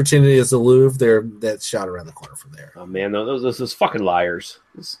they're pretending it's the Louvre. That's shot around the corner from there. Oh man, those fucking liars,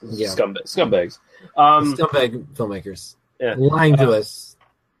 scumbags, scumbag filmmakers, lying to us.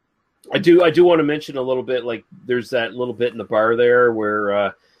 I do want to mention a little bit. Like, there's that little bit in the bar there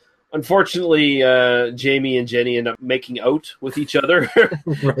where. Unfortunately, Jamie and Jenny end up making out with each other.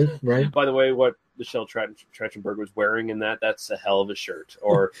 Right. By the way, what Michelle Trachtenberg was wearing in that's a hell of a shirt.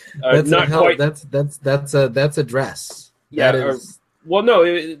 Or that's not quite. That's a dress. Yeah. No,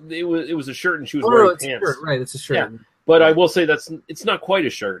 it was a shirt and she was wearing pants. Shirt, right, it's a shirt. Yeah. But I will say it's not quite a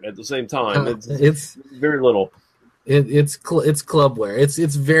shirt at the same time. It's very little. It's club wear. It's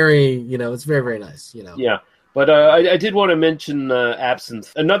very it's very, very nice. Yeah. But I did want to mention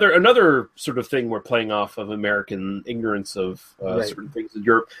absinthe. Another sort of thing we're playing off of American ignorance of certain things in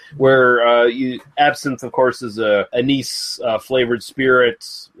Europe, where absinthe, of course, is a anise-flavored spirit.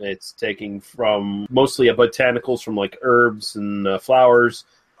 It's taking from mostly botanicals from like herbs and flowers,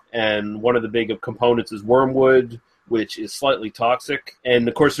 and one of the big components is wormwood, which is slightly toxic. And,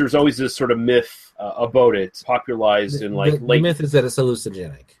 of course, there's always this sort of myth about it, popularized in like the myth is that it's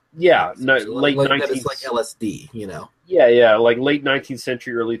hallucinogenic. Yeah, late 19th. It's like LSD, Yeah, like late 19th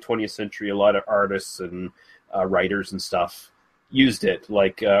century, early 20th century. A lot of artists and writers and stuff used it,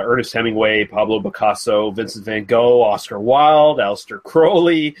 like Ernest Hemingway, Pablo Picasso, Vincent van Gogh, Oscar Wilde, Aleister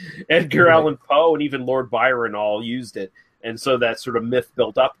Crowley, Edgar Allan Poe, and even Lord Byron all used it. And so that sort of myth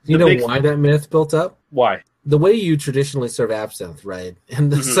built up. You know why that myth built up? Why? The way you traditionally serve absinthe, right?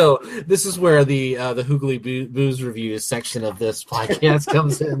 And so this is where the Hoogly Booze Reviews section of this podcast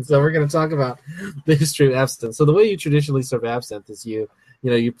comes in. So we're going to talk about the history of absinthe. So the way you traditionally serve absinthe is you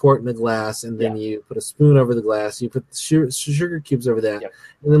pour it in a glass, and then you put a spoon over the glass. You put the sugar cubes over that,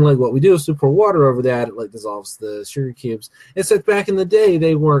 and then like what we do is to pour water over that. It like dissolves the sugar cubes. It's like back in the day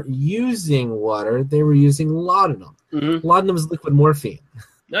they weren't using water; they were using laudanum. Laudanum is liquid morphine.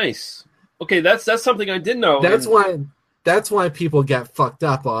 Nice. Okay, that's something I didn't know. That's why people got fucked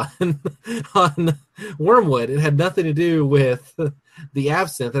up on wormwood. It had nothing to do with the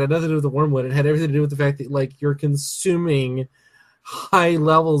absinthe. It had nothing to do with the wormwood. It had everything to do with the fact that like you're consuming high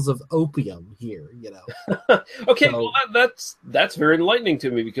levels of opium here. Okay, so, well that's very enlightening to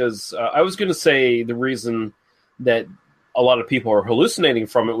me, because I was going to say the reason that a lot of people are hallucinating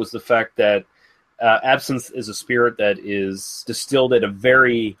from it was the fact that absinthe is a spirit that is distilled at a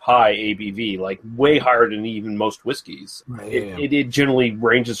very high ABV, like way higher than even most whiskeys. Right, it generally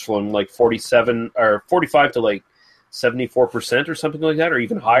ranges from like 47 or 45 to like 74% or something like that, or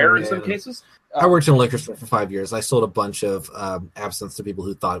even higher in some cases. I worked in a liquor store for 5 years. I sold a bunch of absinthe to people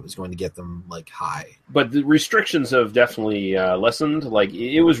who thought it was going to get them like high. But the restrictions have definitely lessened. Like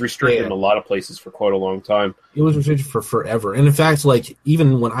it was restricted in a lot of places for quite a long time. It was restricted for forever. And in fact, like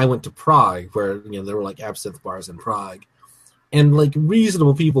even when I went to Prague, where there were like absinthe bars in Prague, and like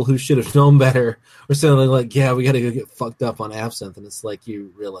reasonable people who should have known better were saying like, "Yeah, we got to go get fucked up on absinthe," and it's like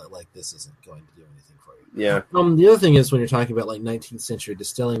you realize like this isn't going to do anything. Yeah. The other thing is when you're talking about like 19th century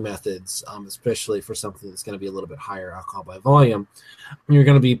distilling methods, especially for something that's going to be a little bit higher alcohol by volume, you're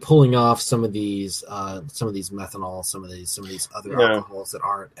going to be pulling off some of these methanol, some of these other alcohols that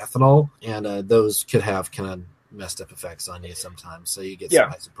aren't ethanol, and those could have kind of messed up effects on you sometimes. So you get some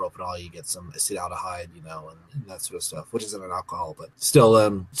isopropanol, you get some acetaldehyde, and that sort of stuff, which isn't an alcohol, but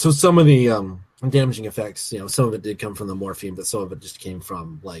still. So some of the damaging effects, some of it did come from the morphine, but some of it just came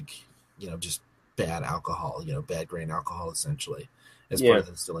from like, just bad alcohol, bad grain alcohol, essentially, as part of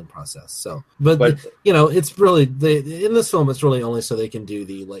the distilling process. So, but it's really in this film, it's really only so they can do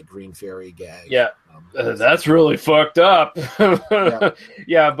the like Green Fairy gag. Yeah, that's really fucked up. But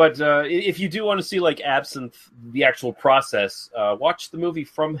if you do want to see like absinthe, the actual process, watch the movie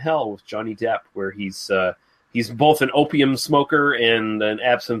From Hell with Johnny Depp, where he's both an opium smoker and an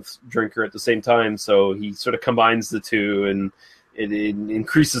absinthe drinker at the same time. So he sort of combines the two, and it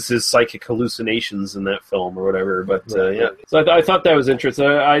increases his psychic hallucinations in that film or whatever. But so I thought that was interesting.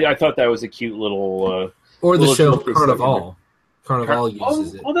 I thought that was a cute little. Or the show Carnival. Carnival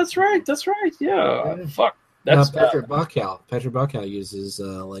uses it. Oh, that's right. Yeah. Fuck. That's Patrick Bacow uses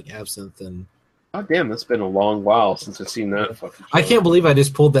like absinthe and. God damn, that's been a long while since I've seen that fucking show. I can't believe I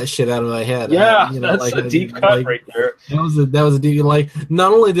just pulled that shit out of my head. Yeah, that's a deep cut right there. That was a deep, like,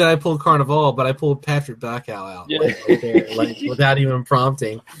 not only did I pull Carnival, but I pulled Patrick Bacow out. Yeah. Right there, like, without even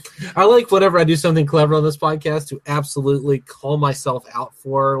prompting. I like whenever I do something clever on this podcast to absolutely call myself out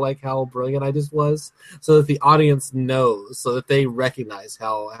for, like, how brilliant I just was, so that the audience knows, so that they recognize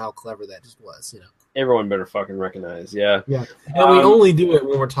how clever that just was, Everyone better fucking recognize, yeah. And we only do it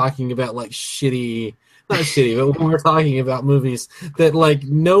when we're talking about like not shitty, but when we're talking about movies that like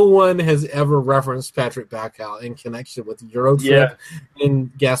no one has ever referenced Patrick Bacow in connection with Eurotrip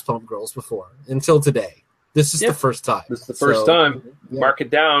and Gas Pump Girls before until today. This is the first time. This is the first time. Mark it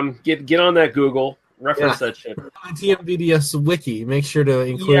down. Get on that Google. Reference that shit. TMBDS wiki. Make sure to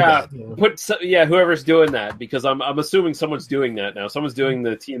include that. Whoever's doing that, because I'm assuming someone's doing that now. Someone's doing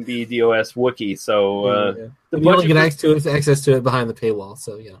the TMBDOS wiki. So you only get access to it behind the paywall.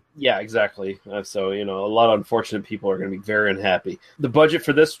 So yeah, exactly. So a lot of unfortunate people are going to be very unhappy. The budget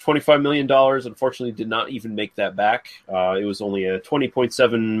for this $25 million, unfortunately, did not even make that back. It was only a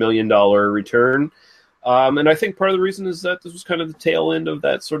 $20.7 million return, and I think part of the reason is that this was kind of the tail end of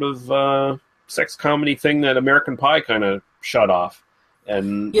that sort of sex comedy thing that American Pie kind of shut off.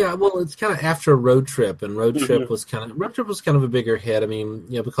 And yeah, well, it's kind of after Road Trip, and Road Trip was kind of a bigger hit. I mean,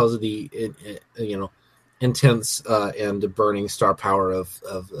 because of the intense and burning star power of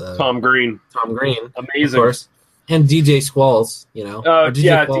Tom Green, amazing, of course, and DJ Squalls,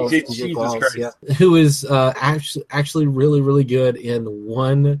 DJ Squalls, who is actually really, really good in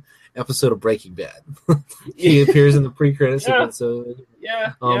one episode of Breaking Bad. He appears in the pre-credits episode.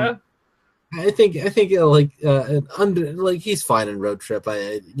 I think he's fine in Road Trip.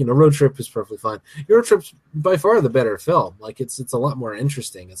 Road Trip is perfectly fine. Road Trip's by far the better film. Like it's a lot more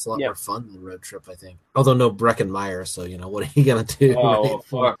interesting. It's a lot more fun than Road Trip, I think. Although no Breckin Meyer, so what are you gonna do? Oh,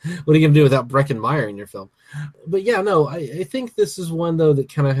 fuck. What are you gonna do without Breckin Meyer in your film? But yeah, no, I think this is one though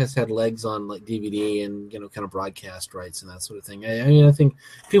that kind of has had legs on like DVD and kind of broadcast rights and that sort of thing. I think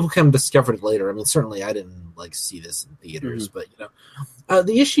people kind of discovered it later. I mean, certainly I didn't see this in theaters, but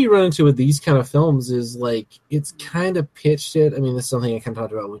the issue you run into with these kind of films is like it's kind of pitched it. I mean, this is something I kind of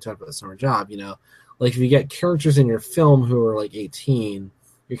talked about when we talked about The Summer Job. Like if you get characters in your film who are like 18,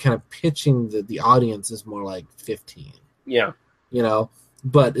 you're kind of pitching the audience is more like 15. Yeah.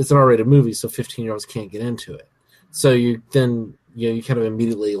 But it's an R-rated movie, so 15-year-olds can't get into it. So you kind of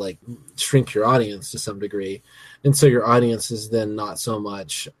immediately like shrink your audience to some degree. And so your audience is then not so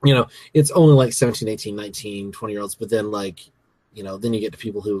much, it's only like 17, 18, 19, 20-year-olds, but then like, then you get to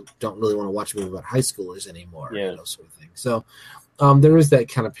people who don't really want to watch a movie about high schoolers anymore, sort of thing. So there is that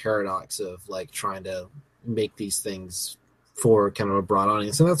kind of paradox of like trying to make these things for kind of a broad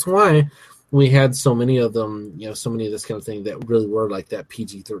audience. And that's why we had so many of them, so many of this kind of thing that really were like that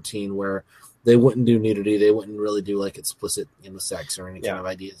PG-13 where they wouldn't do nudity. They wouldn't really do like explicit, sex or any kind of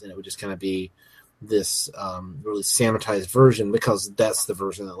ideas. And it would just kind of be this really sanitized version because that's the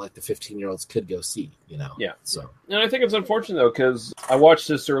version that like the 15-year-olds could go see, Yeah. So, and I think it's unfortunate though, because I watched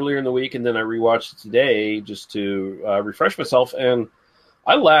this earlier in the week and then I rewatched it today just to refresh myself. And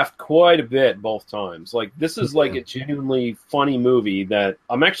I laughed quite a bit both times. Like this is like a genuinely funny movie that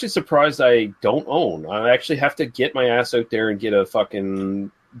I'm actually surprised I don't own. I actually have to get my ass out there and get a fucking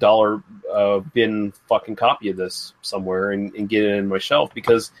dollar bin fucking copy of this somewhere and get it in my shelf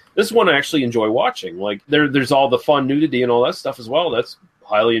because this is one I actually enjoy watching. Like there's all the fun nudity and all that stuff as well. That's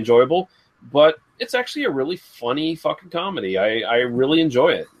highly enjoyable, but it's actually a really funny fucking comedy. I really enjoy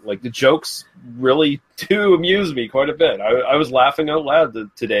it. Like the jokes really do amuse me quite a bit. I was laughing out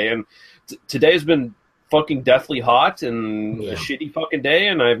loud today, and today has been fucking deathly hot and a shitty fucking day,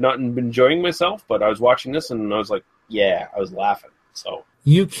 and I've not been enjoying myself, but I was watching this and I was like, I was laughing. So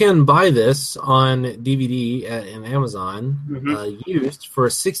you can buy this on DVD in Amazon used for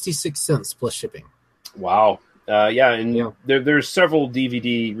 66 cents plus shipping. Wow. There's several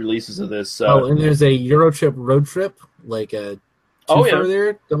DVD releases of this. And there's a Eurotrip Road Trip, like a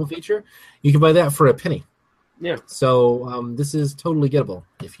there, double feature. You can buy that for a penny. Yeah. So this is totally gettable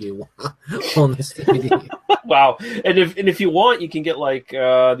if you own this DVD. Wow. And if you want, you can get like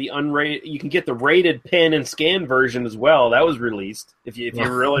the unrated. You can get the rated pen and scan version as well. That was released. If you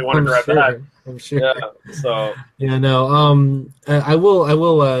really want to grab that. I'm sure. Yeah. So. Yeah. No. I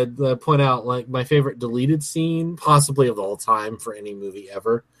will point out like my favorite deleted scene, possibly of the whole time for any movie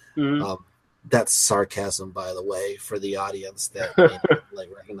ever. Mm-hmm. That's sarcasm, by the way, for the audience that may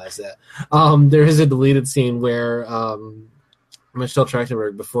recognize that. There is a deleted scene where Michelle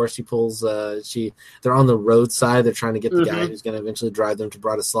Trachtenberg, before she pulls, they're on the roadside. They're trying to get the guy who's going to eventually drive them to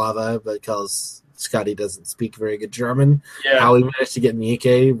Bratislava, because Scotty doesn't speak very good German. Yeah. How he managed to get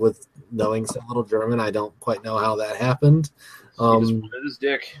Mieke with knowing so little German, I don't quite know how that happened. He just wanted his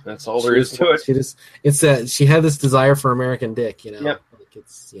dick. That's all there is to it. She had this desire for American dick, Yep. Like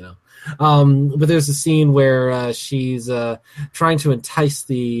it's but there's a scene where she's trying to entice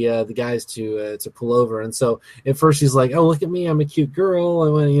the guys to pull over, and so at first she's like, "Oh, look at me, I'm a cute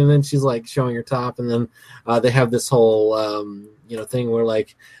girl," and then she's like showing her top, and then they have this whole thing where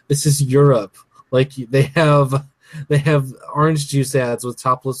like this is Europe, like they have orange juice ads with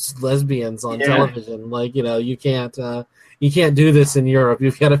topless lesbians on television, like you can't do this in Europe.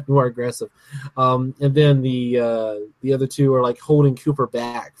 You've got to be more aggressive. And then the other two are like holding Cooper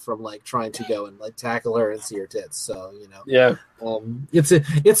back from like trying to go and like tackle her and see her tits. So Yeah.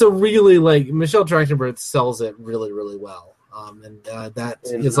 It's a really like Michelle Trachtenberg sells it really, really well. And that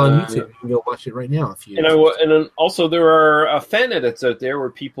is on YouTube. You can go watch it right now if you. And then also there are fan edits out there where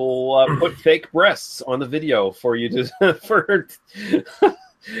people put fake breasts on the video for you to for.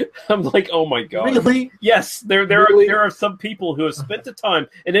 I'm like, oh my god! Really? Yes, there are some people who have spent the time,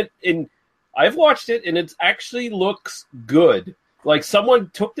 and I've watched it, and it actually looks good. Like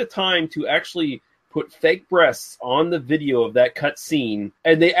someone took the time to actually put fake breasts on the video of that cut scene,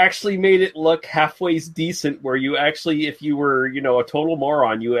 and they actually made it look halfway decent, where you actually, if you were, a total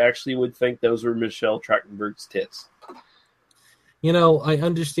moron, you actually would think those were Michelle Trachtenberg's tits. I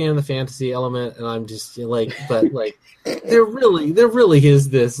understand the fantasy element, and I'm just but there really is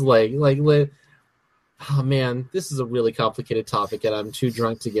this oh man, this is a really complicated topic, and I'm too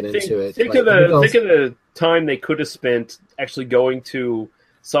drunk to get into it. Think of the time they could have spent actually going to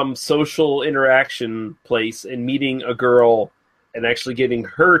some social interaction place and meeting a girl and actually getting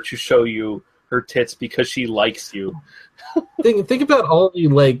her to show you her tits because she likes you. think about all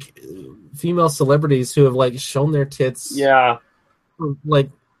the female celebrities who have shown their tits. Yeah.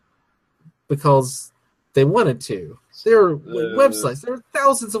 Because they wanted to. There are websites. There are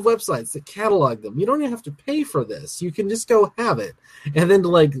thousands of websites that catalog them. You don't even have to pay for this. You can just go have it, and then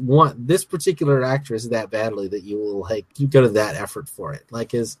want this particular actress that badly that you will you go to that effort for it.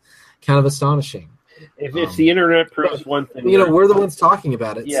 Is kind of astonishing. If the internet proves one thing, we're the ones talking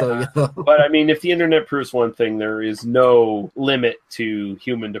about it. Yeah, so, but I mean, if the internet proves one thing, there is no limit to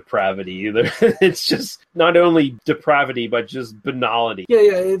human depravity either. It's just not only depravity, but just banality. Yeah.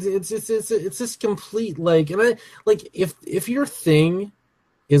 It's this complete if your thing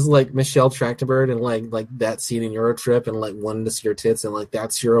is Michelle Trachtenberg and like that scene in Eurotrip and wanting to see your tits and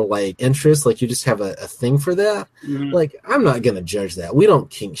that's your interest, you just have a thing for that. Mm-hmm. I'm not gonna judge that. We don't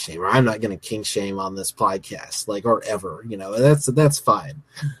kink shame, or I'm not gonna kink shame on this podcast or ever. That's fine.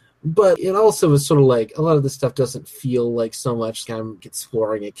 But it also is sort of a lot of this stuff doesn't feel so much kind of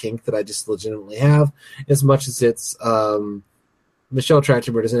exploring a kink that I just legitimately have, as much as it's Michelle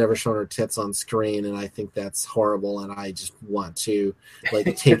Trachtenberg has never shown her tits on screen, and I think that's horrible, and I just want to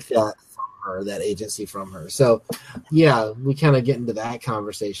take that from her, that agency from her. So, yeah, we kind of get into that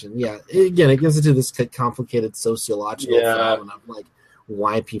conversation. Yeah, again, it gets into this complicated sociological phenomenon of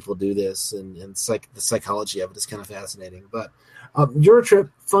why people do this, and the psychology of it is kind of fascinating. But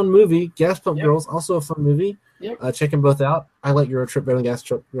Eurotrip, fun movie. Gas Pump Girls, also a fun movie. Yep. Check them both out. I like Eurotrip better than Gas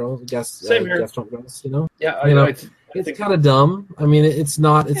Pump Girls. Gas Pump Girls, Yeah, it's kind of dumb. I mean, it's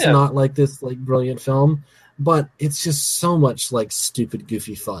not this brilliant film, but it's just so much stupid,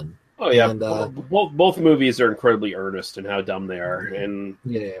 goofy fun. Oh yeah, and, both movies are incredibly earnest in how dumb they are, and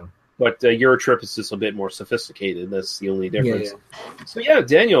But Eurotrip is just a bit more sophisticated. That's the only difference. Yeah. So yeah,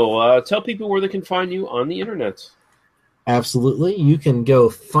 Daniel, tell people where they can find you on the internet. Absolutely. You can go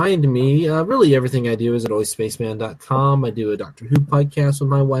find me. Really, everything I do is at alwayspaceman.com. I do a Doctor Who podcast with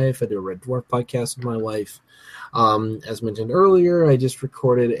my wife. I do a Red Dwarf podcast with my wife. As mentioned earlier, I just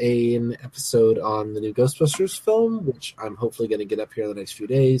recorded an episode on the new Ghostbusters film, which I'm hopefully going to get up here in the next few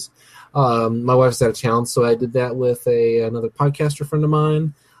days. My wife's out of town, so I did that with another podcaster friend of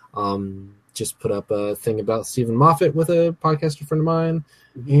mine. Just put up a thing about Stephen Moffat with a podcaster friend of mine.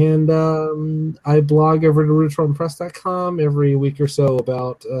 And I blog over to RudisRollandPress.com every week or so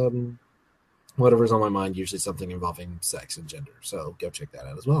about whatever's on my mind, usually something involving sex and gender. So go check that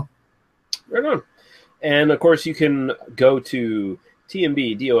out as well. Right on. And, of course, you can go to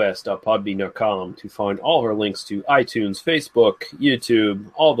tmbdos.podbean.com to find all of our links to iTunes, Facebook,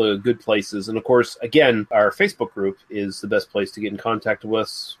 YouTube, all the good places. And, of course, again, our Facebook group is the best place to get in contact with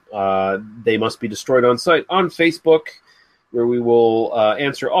us. They Must Be Destroyed on Site on Facebook, where we will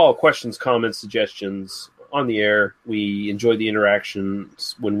answer all questions, comments, suggestions on the air. We enjoy the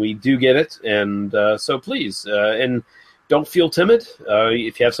interactions when we do get it. And so please, and don't feel timid.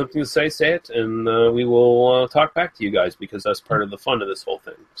 If you have something to say it, and we will talk back to you guys, because that's part of the fun of this whole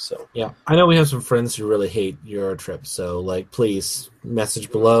thing. So yeah, I know we have some friends who really hate Eurotrip, so please message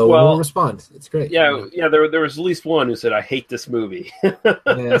below. We'll respond. It's great. Yeah. There was at least one who said, "I hate this movie."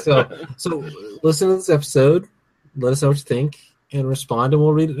 Yeah. So listen to this episode. Let us know what you think, and respond, and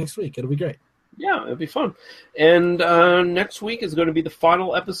we'll read it next week. It'll be great. Yeah, it'll be fun. And next week is going to be the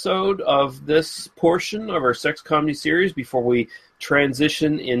final episode of this portion of our sex comedy series before we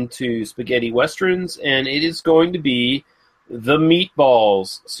transition into spaghetti westerns, and it is going to be the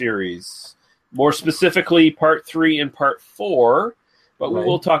Meatballs series. More specifically, Part 3 and Part 4, but we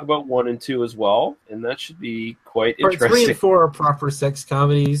will talk about 1 and 2 as well, and that should be quite interesting. Part 3 and 4 are proper sex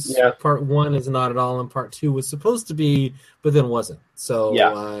comedies. Yeah. Part 1 is not at all, and Part 2 was supposed to be, but then wasn't. So,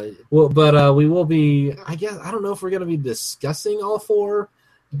 we will be, I guess, I don't know if we're going to be discussing all 4,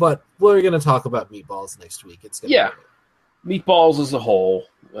 but we're going to talk about Meatballs next week. It's gonna be Meatballs as a whole.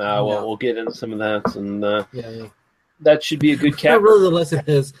 We'll get into some of that, and that should be a good cap. Really, the lesson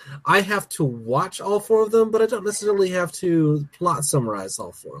is I have to watch all 4 of them, but I don't necessarily have to plot summarize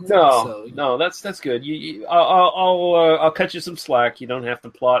all 4 of them. No, that's good. I'll cut you some slack. You don't have to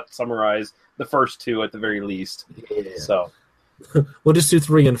plot summarize the first 2 at the very least. Yeah. So, we'll just do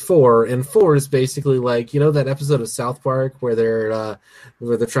 3 and 4. And 4 is basically like, you know, that episode of South Park where they're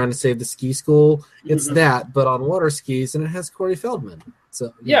trying to save the ski school. It's that, but on water skis, and it has Corey Feldman.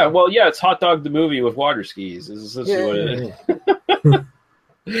 So it's Hot Dog the movie with water skis. Is this what it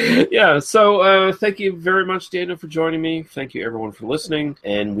is? Yeah. So thank you very much, Daniel, for joining me. Thank you, everyone, for listening,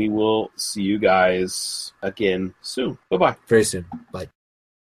 and we will see you guys again soon. Bye-bye. Very soon. Bye.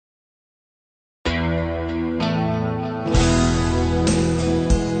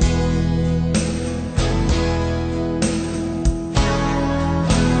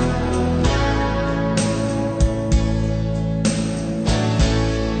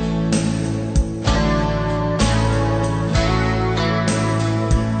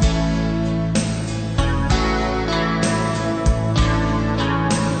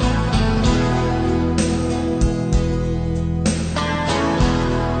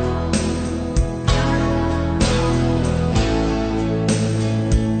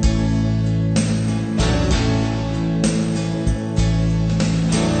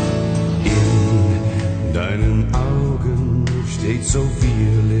 So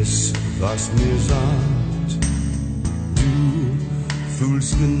vieles, was mir sagt, du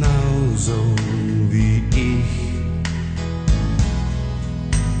fühlst genauso wie ich.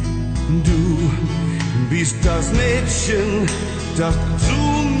 Du bist das Mädchen, das zu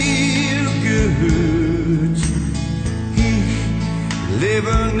mir gehört. Ich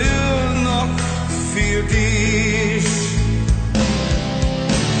lebe nur noch für dich.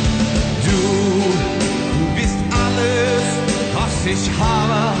 Du bist alles, was ich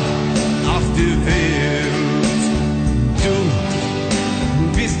habe auf der Welt. Du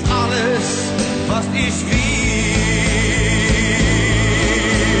bist alles, was ich will.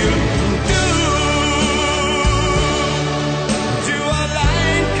 Du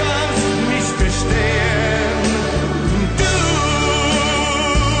allein kannst mich verstehen.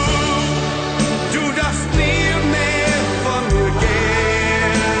 Du darfst nie mehr von mir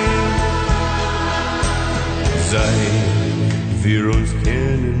gehen. Seit wir uns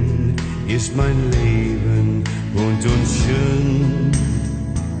kennen, ist mein Leben bunt und schön.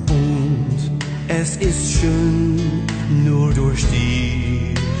 Und es ist schön nur durch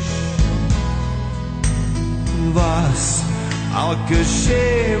dich. Was auch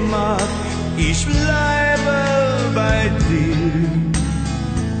geschehen mag, ich bleibe bei dir.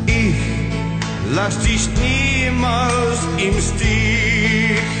 Ich lass dich niemals im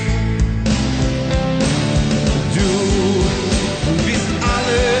Stich. Du bist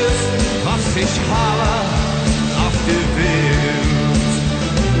alles, was ich habe auf der Welt.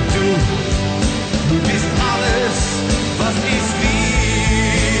 Du bist alles, was ich will.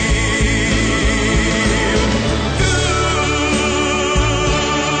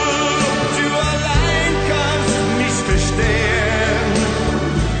 Du allein kannst mich verstehen.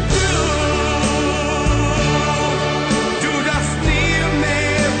 Du darfst nie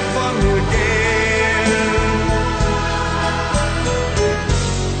mehr von mir gehen.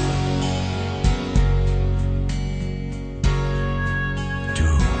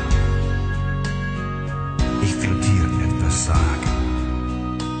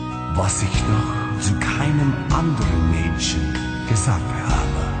 Was ich noch zu keinem anderen Mädchen gesagt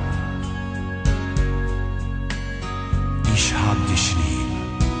habe. Ich hab dich lieb,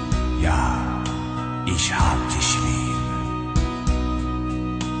 ja, ich hab dich lieb.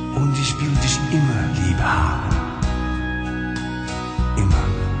 Und ich will dich immer lieb haben.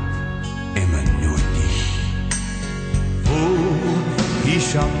 Immer nur dich. Wo ich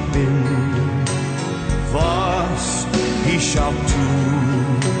auch bin, was ich auch tu.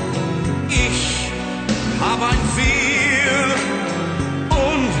 Ich hab ein Ziel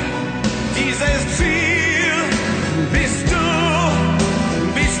und dieses Ziel bist du,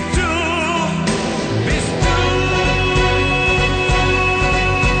 bist du, bist du.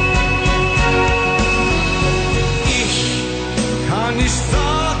 Ich kann nicht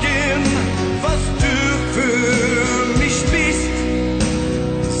sagen, was du für mich bist.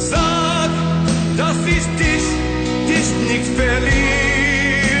 Sag, dass ich dich nicht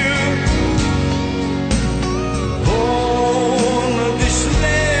verliere.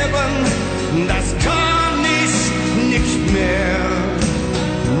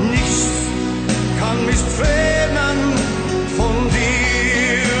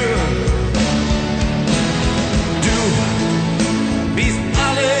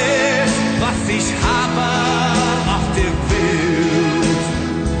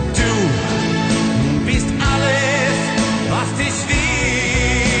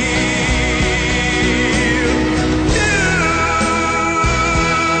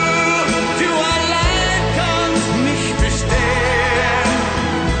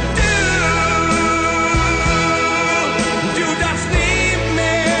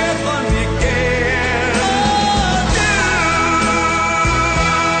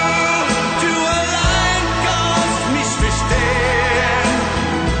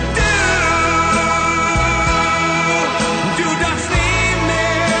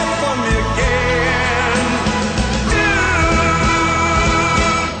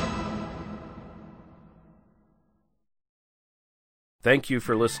 Thank you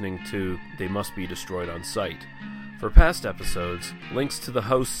for listening to They Must Be Destroyed on Sight. For past episodes, links to the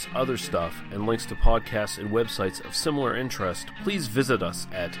host's other stuff, and links to podcasts and websites of similar interest, please visit us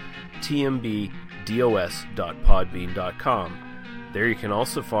at tmbdos.podbean.com. There you can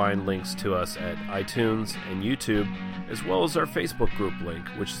also find links to us at iTunes and YouTube, as well as our Facebook group link,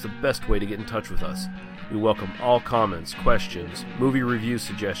 which is the best way to get in touch with us. We welcome all comments, questions, movie review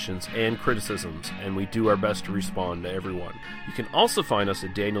suggestions, and criticisms, and we do our best to respond to everyone. You can also find us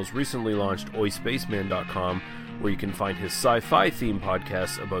at Daniel's recently launched oispaceman.com, where you can find his sci-fi themed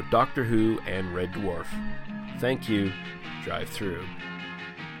podcasts about Doctor Who and Red Dwarf. Thank you. Drive through.